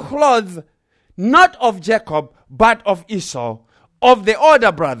best clothes, not of Jacob, but of Esau, of the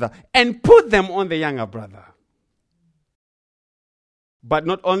older brother, and put them on the younger brother. But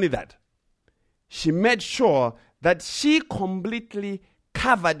not only that, she made sure that she completely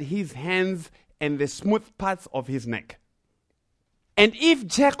covered his hands and the smooth parts of his neck. And if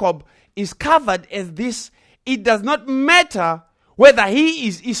Jacob is covered as this, it does not matter whether he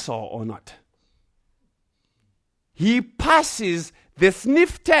is Esau or not. He passes the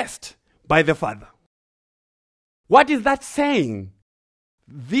sniff test by the father. What is that saying?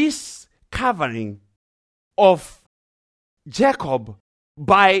 This covering of Jacob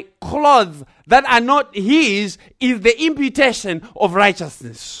by clothes that are not his is the imputation of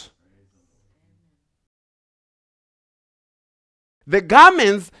righteousness. The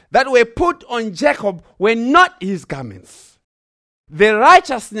garments that were put on Jacob were not his garments. The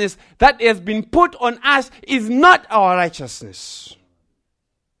righteousness that has been put on us is not our righteousness.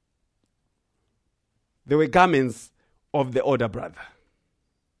 They were garments of the older brother.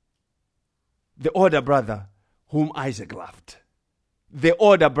 The older brother whom Isaac loved. The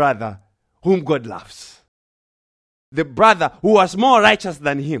older brother whom God loves. The brother who was more righteous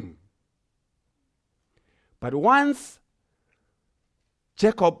than him. But once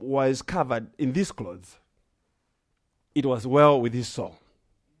Jacob was covered in these clothes, it was well with his soul.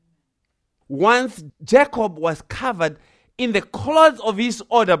 once Jacob was covered in the clothes of his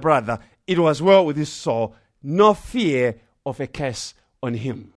older brother, it was well with his soul, no fear of a curse on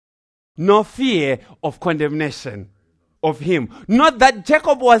him, no fear of condemnation of him. Not that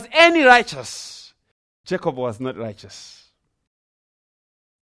Jacob was any righteous. Jacob was not righteous.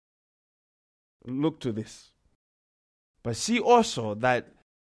 Look to this. But see also that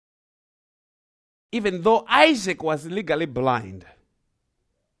even though Isaac was legally blind,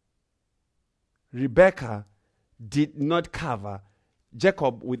 Rebekah did not cover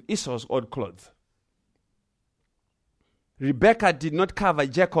Jacob with Esau's old clothes. Rebekah did not cover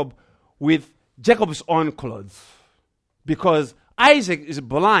Jacob with Jacob's own clothes. Because Isaac is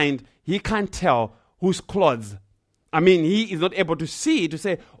blind, he can't tell whose clothes. He is not able to see, to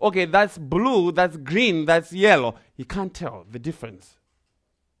say, okay, that's blue, that's green, that's yellow. He can't tell the difference.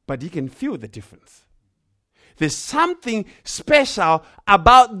 But he can feel the difference. There's something special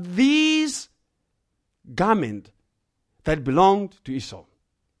about these garments that belonged to Esau.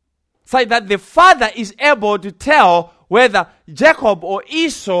 So that the father is able to tell whether Jacob or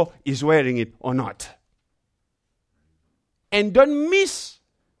Esau is wearing it or not. And don't miss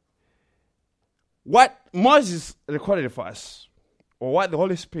what Moses recorded for us, or what the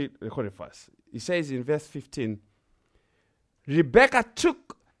Holy Spirit recorded for us. He says in verse 15, Rebekah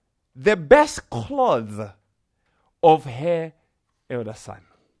took the best clothes of her elder son.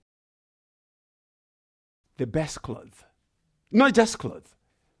 The best clothes. Not just clothes.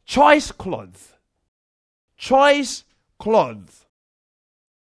 Choice clothes. Choice clothes.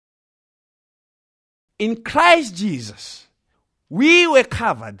 In Christ Jesus, we were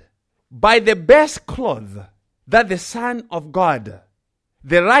covered by the best clothes that the Son of God,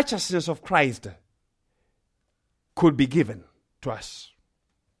 the righteousness of Christ, could be given to us.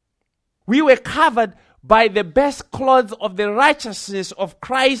 We were covered by the best clothes of the righteousness of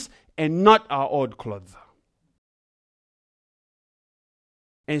Christ and not our old clothes.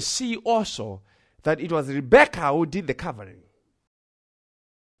 And see also that it was Rebekah who did the covering.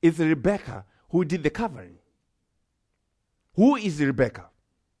 It's Rebekah who did the covering. Who is Rebekah?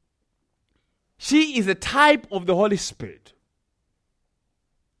 She is a type of the Holy Spirit.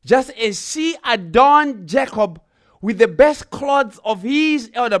 Just as she adorned Jacob with the best clothes of his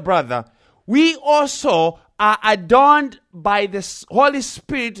elder brother, we also are adorned by the Holy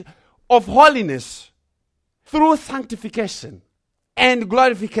Spirit of holiness through sanctification and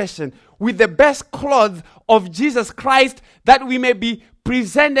glorification with the best clothes of Jesus Christ, that we may be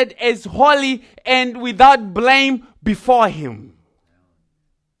presented as holy and without blame before him.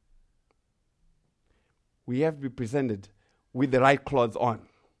 We have to be presented with the right clothes on.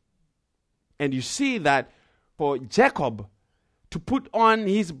 And you see that for Jacob to put on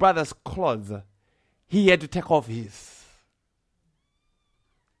his brother's clothes, he had to take off his.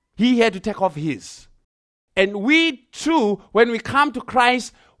 He had to take off his. And we too, when we come to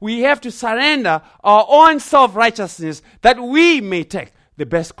Christ, we have to surrender our own self-righteousness that we may take the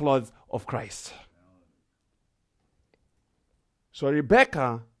best clothes of Christ. So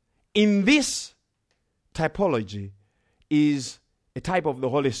Rebekah, in this typology, is a type of the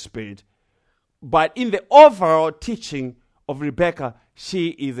Holy Spirit. But in the overall teaching of Rebekah, she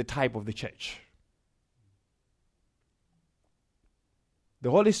is a type of the church.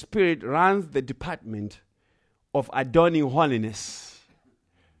 The Holy Spirit runs the department of adorning holiness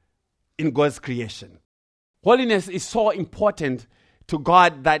in God's creation. Holiness is so important to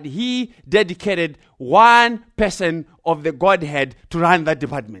God that he dedicated one person of the Godhead to run that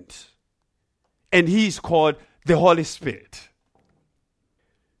department. And he is called the Holy Spirit.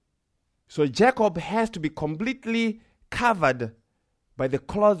 So Jacob has to be completely covered by the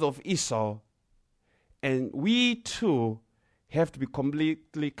clothes of Esau, and we too have to be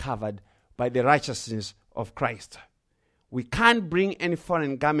completely covered by the righteousness of Christ. We can't bring any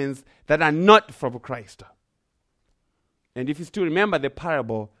foreign garments that are not from Christ. And if you still remember the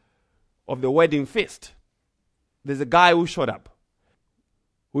parable of the wedding feast, there's a guy who showed up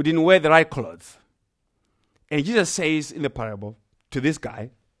who didn't wear the right clothes. And Jesus says in the parable to this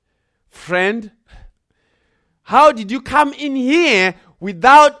guy, "Friend, how did you come in here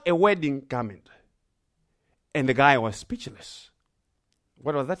without a wedding garment?" And the guy was speechless.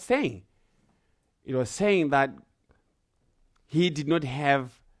 What was that saying? It was saying that he did not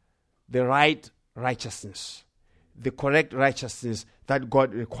have the right righteousness, the correct righteousness that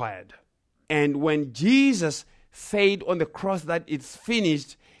God required. And when Jesus said on the cross that it's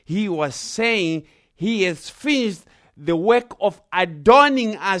finished, he was saying he has finished the work of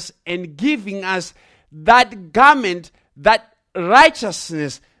adorning us and giving us that garment, that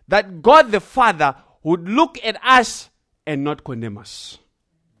righteousness, that God the Father would look at us and not condemn us.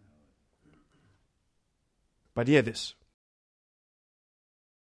 But hear this.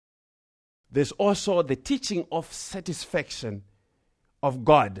 There's also the teaching of satisfaction of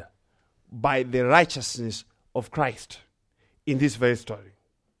God by the righteousness of Christ in this very story.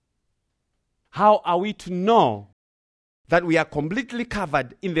 How are we to know that we are completely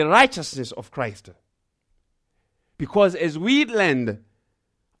covered in the righteousness of Christ? Because as we learned,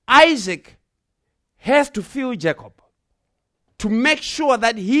 Isaac has to feel Jacob to make sure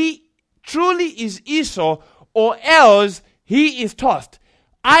that he truly is Esau, or else he is tossed.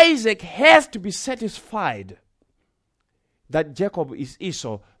 Isaac has to be satisfied that Jacob is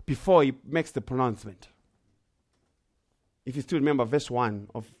Esau before he makes the pronouncement. If you still remember verse 1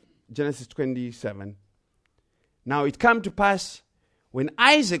 of Genesis 27. Now it came to pass when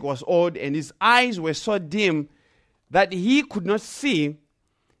Isaac was old and his eyes were so dim that he could not see,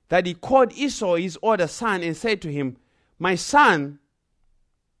 that he called Esau his older son and said to him, "My son."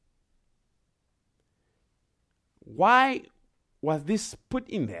 Why was this put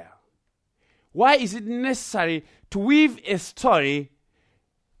in there? Why is it necessary to weave a story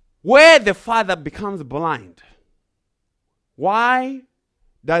where the father becomes blind? Why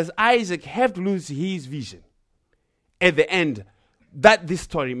does Isaac have to lose his vision at the end that this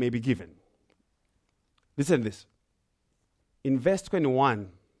story may be given? Listen to this. In verse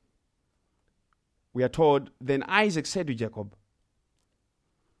 21, we are told, then Isaac said to Jacob,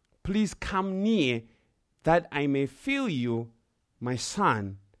 "Please come near that I may feel you, my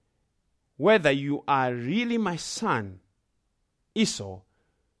son, whether you are really my son, Esau,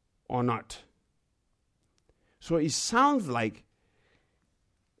 or not." So it sounds like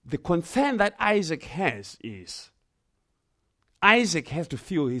the concern that Isaac has is Isaac has to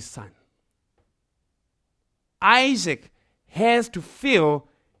feel his son. Isaac has to feel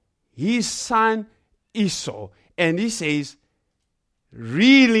his son Esau. And he says,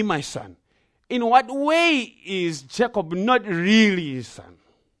 "Really my son." In what way is Jacob not really his son?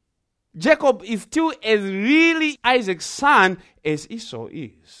 Jacob is still as really Isaac's son as Esau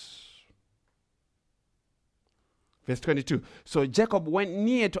is. Verse 22. So Jacob went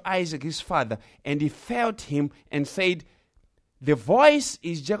near to Isaac his father, and he felt him and said, "The voice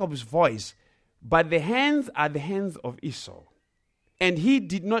is Jacob's voice, but the hands are the hands of Esau." And he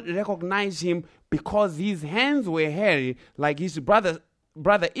did not recognize him because his hands were hairy like his brother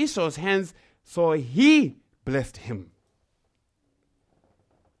Esau's hands, so he blessed him.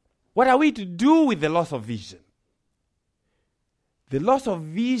 What are we to do with the loss of vision? The loss of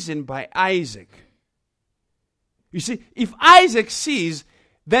vision by Isaac. You see, if Isaac sees,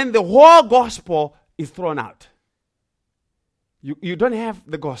 then the whole gospel is thrown out. You don't have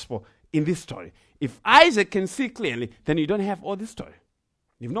the gospel in this story. If Isaac can see clearly, then you don't have all this story.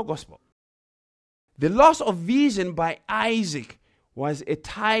 You have no gospel. The loss of vision by Isaac was a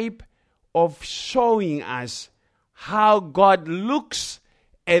type of showing us how God looks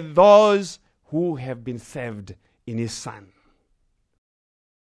at those who have been saved in his Son,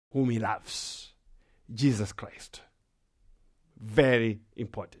 whom he loves, Jesus Christ. Very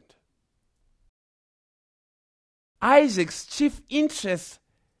important. Isaac's chief interest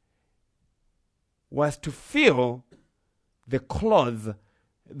was to feel the clothes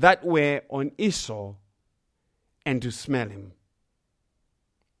that were on Esau and to smell him.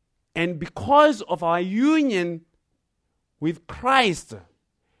 And because of our union with Christ,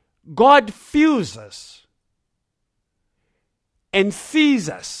 God feels us and sees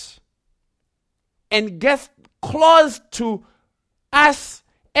us and gets close to us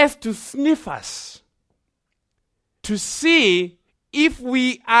as to sniff us, to see if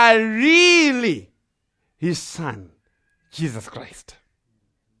we are really his Son, Jesus Christ.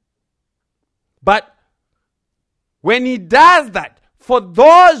 But when he does that, for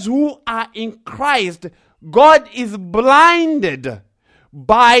those who are in Christ, God is blinded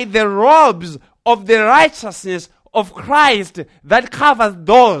by the robes of the righteousness of Christ that covers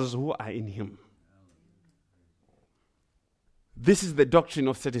those who are in him. This is the doctrine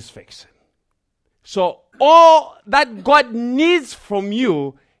of satisfaction. So all that God needs from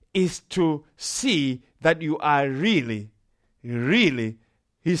you is to see that you are really, really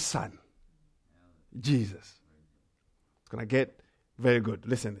his Son, Jesus. It's going to get very good.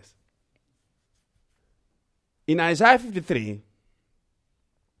 Listen to this. In Isaiah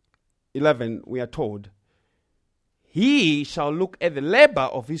 53:11, we are told, "He shall look at the labor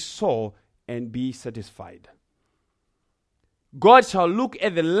of his soul and be satisfied." God shall look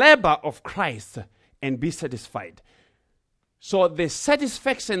at the labor of Christ and be satisfied. So the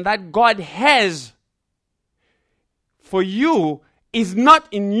satisfaction that God has for you is not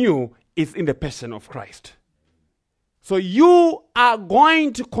in you, it's in the person of Christ. So you are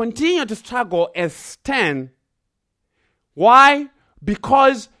going to continue to struggle as Stan Why?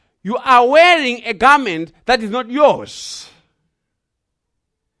 Because you are wearing a garment that is not yours.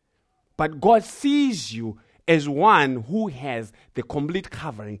 But God sees you as one who has the complete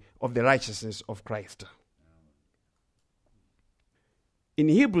covering of the righteousness of Christ. In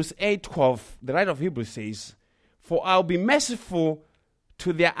Hebrews 8:12, the writer of Hebrews says, "For I'll be merciful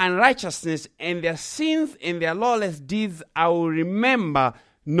to their unrighteousness, and their sins and their lawless deeds I will remember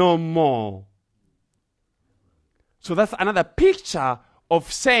no more." So that's another picture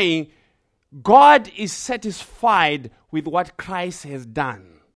of saying God is satisfied with what Christ has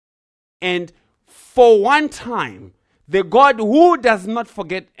done. And for one time, the God who does not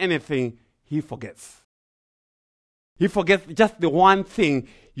forget anything, he forgets. He forgets just the one thing,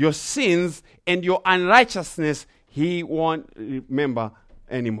 your sins and your unrighteousness, he won't remember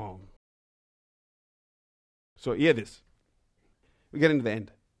anymore. So hear this. We get into the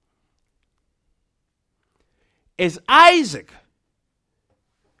end. As Isaac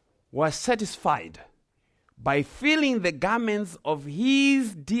was satisfied by feeling the garments of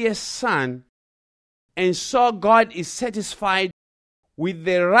his dear son, and so God is satisfied with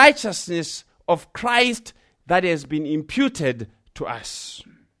the righteousness of Christ that has been imputed to us.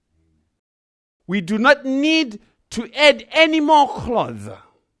 We do not need to add any more clothes.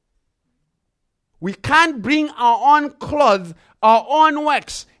 We can't bring our own clothes, our own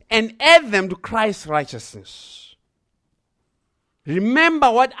works, and add them to Christ's righteousness.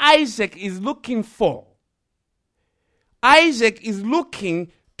 Remember what Isaac is looking for. Isaac is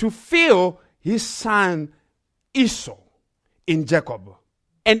looking to fill his son Esau in Jacob.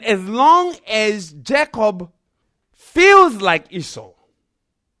 And as long as Jacob feels like Esau,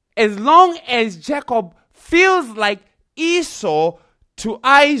 as long as Jacob feels like Esau to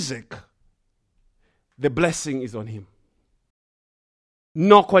Isaac, the blessing is on him.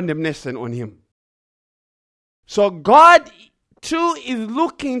 No condemnation on him. So God too is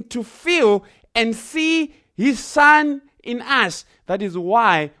looking to feel and see his son in us. That is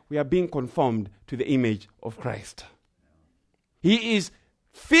why we are being conformed to the image of Christ. He is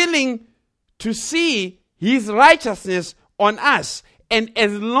feeling to see his righteousness on us. And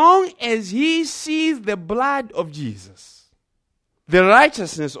as long as he sees the blood of Jesus, the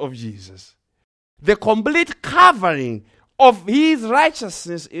righteousness of Jesus, the complete covering of his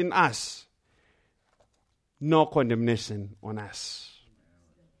righteousness in us, no condemnation on us.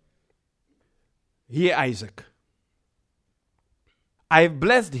 Hear Isaac. I have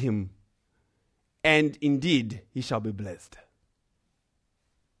blessed him, and indeed he shall be blessed.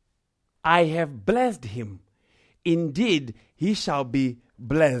 I have blessed him, indeed he shall be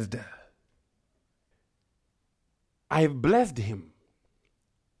blessed. I have blessed him,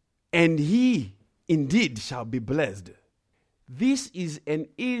 and he indeed shall be blessed. This is an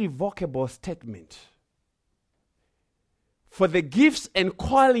irrevocable statement. For the gifts and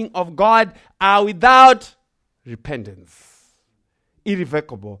calling of God are without repentance.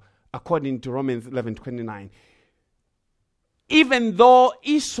 Irrevocable, according to Romans 11:29. Even though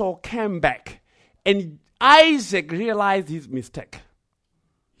Esau came back and Isaac realized his mistake,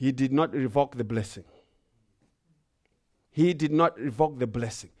 he did not revoke the blessing. He did not revoke the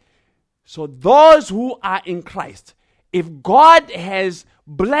blessing. So those who are in Christ, if God has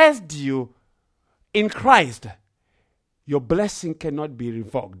blessed you in Christ, your blessing cannot be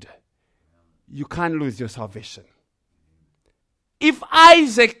revoked. You can't lose your salvation. If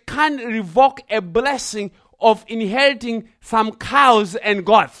Isaac can't revoke a blessing of inheriting some cows and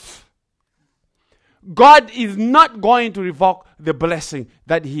goats, God is not going to revoke the blessing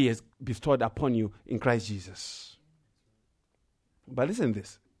that he has bestowed upon you in Christ Jesus. But listen to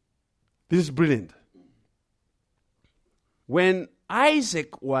this. This is brilliant. When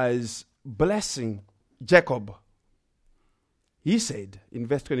Isaac was blessing Jacob, he said in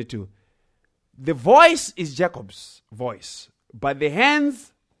verse 22, the voice is Jacob's voice, but the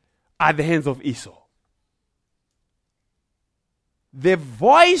hands are the hands of Esau. The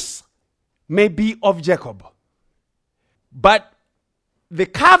voice may be of Jacob, but the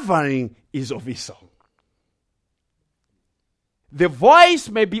covering is of Esau. The voice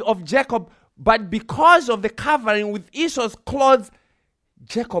may be of Jacob, but because of the covering with Esau's clothes,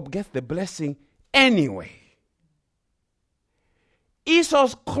 Jacob gets the blessing anyway.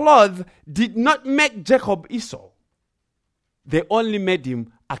 Esau's clothes did not make Jacob Esau. They only made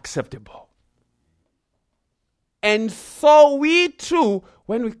him acceptable. And so we too,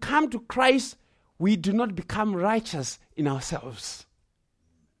 when we come to Christ, we do not become righteous in ourselves.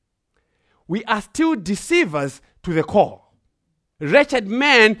 We are still deceivers to the core. Wretched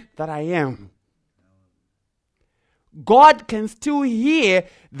man that I am. God can still hear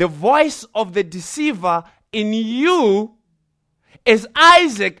the voice of the deceiver in you as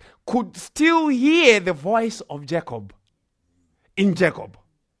Isaac could still hear the voice of Jacob in Jacob,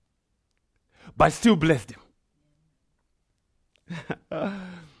 but still blessed him.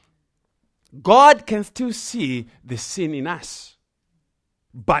 God can still see the sin in us.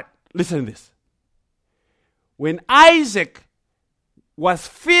 But listen to this. When Isaac was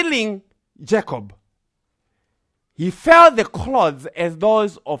feeling Jacob, he felt the clothes as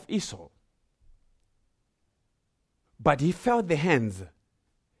those of Esau. But he felt the hands.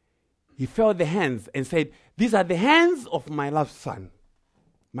 He felt the hands and said, these are the hands of my loved son,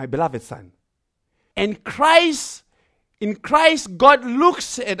 my beloved son. And in Christ, God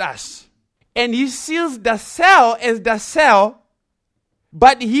looks at us and he sees the cell as the cell,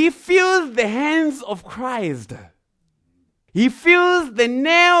 but he feels the hands of Christ. He feels the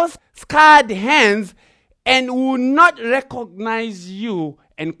nails, scarred hands, and will not recognize you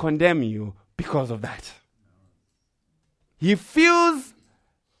and condemn you because of that. He feels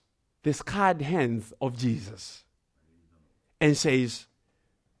the scarred hands of Jesus and says,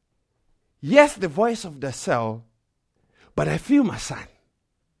 yes, the voice of the cell, but I feel my son.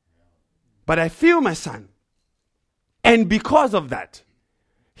 But I feel my son. And because of that,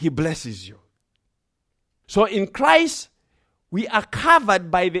 he blesses you. So in Christ, we are covered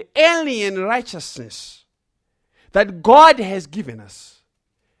by the alien righteousness that God has given us,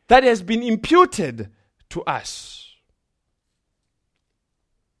 that has been imputed to us.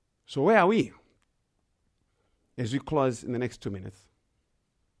 So where are we? As we close in the next 2 minutes.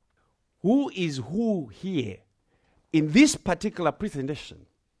 Who is who here in this particular presentation?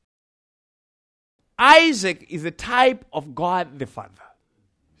 Isaac is a type of God the Father.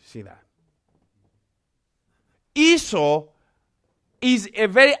 See that? Esau is a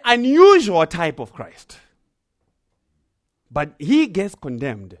very unusual type of Christ. But he gets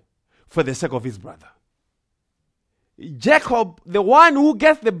condemned for the sake of his brother. Jacob, the one who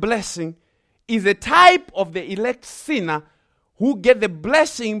gets the blessing, is a type of the elect sinner who get the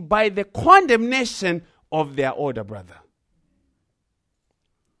blessing by the condemnation of their older brother.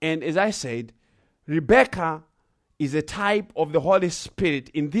 And as I said, Rebecca is a type of the Holy Spirit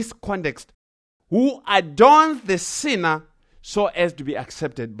in this context who adorns the sinner so as to be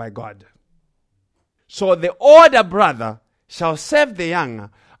accepted by God. So the older brother shall serve the younger.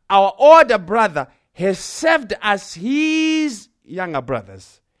 Our older brother has served as his younger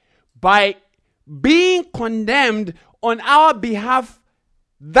brothers by being condemned on our behalf,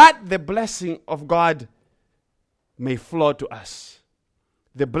 that the blessing of God may flow to us.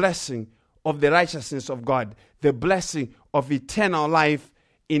 The blessing of the righteousness of God, the blessing of eternal life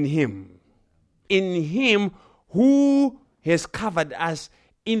in him. In him who has covered us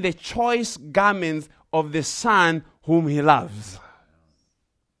in the choice garments of the Son whom he loves.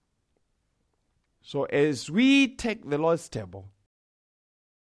 So as we take the Lord's table,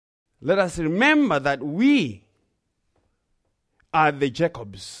 let us remember that we are the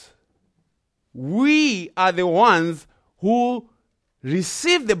Jacobs. We are the ones who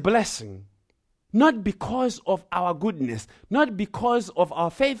receive the blessing, not because of our goodness, not because of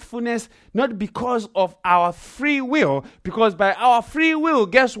our faithfulness, not because of our free will, because by our free will,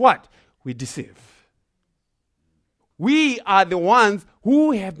 guess what? We deceive. We are the ones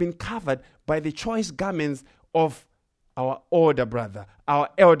who have been covered by the choice garments of our older brother, our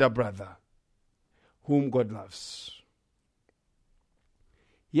elder brother, whom God loves.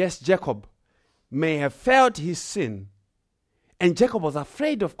 Yes, Jacob may have felt his sin, and Jacob was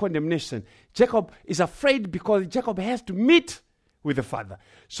afraid of condemnation. Jacob is afraid because Jacob has to meet with the Father.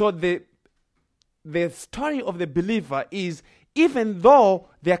 So the story of the believer is, even though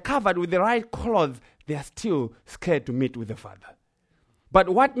they are covered with the right clothes, they are still scared to meet with the Father. But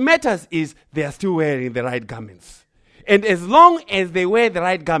what matters is they are still wearing the right garments. And as long as they wear the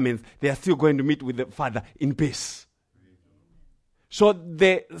right garments, they are still going to meet with the Father in peace. So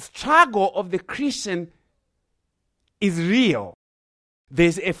the struggle of the Christian is real.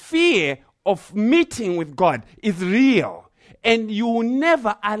 There's a fear of meeting with God. It's real. And you will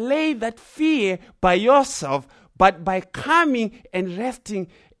never allay that fear by yourself, but by coming and resting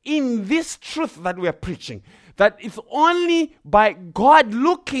in this truth that we are preaching. That it's only by God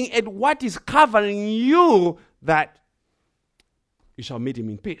looking at what is covering you that you shall meet him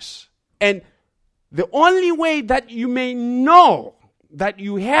in peace. And the only way that you may know that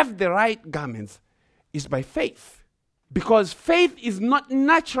you have the right garments is by faith. Because faith is not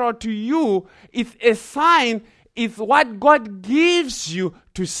natural to you. It's a sign. It's what God gives you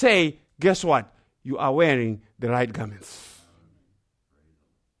to say, guess what? You are wearing the right garments.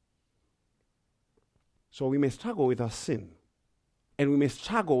 So we may struggle with our sin. And we may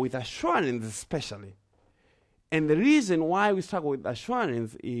struggle with assurance especially. And the reason why we struggle with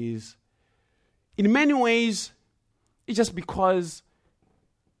assurance is, in many ways, it's just because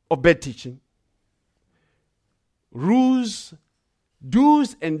of bad teaching. Rules,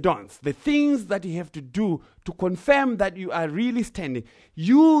 do's and don'ts, the things that you have to do to confirm that you are really standing.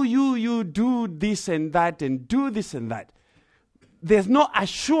 You do this and that and do this and that. There's no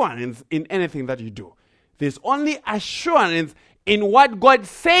assurance in anything that you do. There's only assurance in what God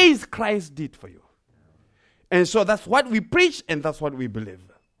says Christ did for you. And so that's what we preach and that's what we believe.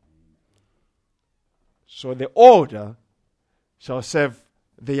 So the older shall serve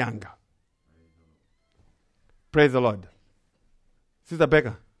the younger. Praise the Lord. Sister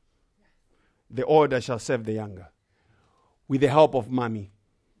Becca, the older shall serve the younger with the help of mommy.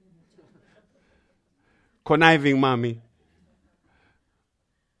 Conniving mommy.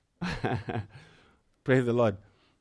 Praise the Lord.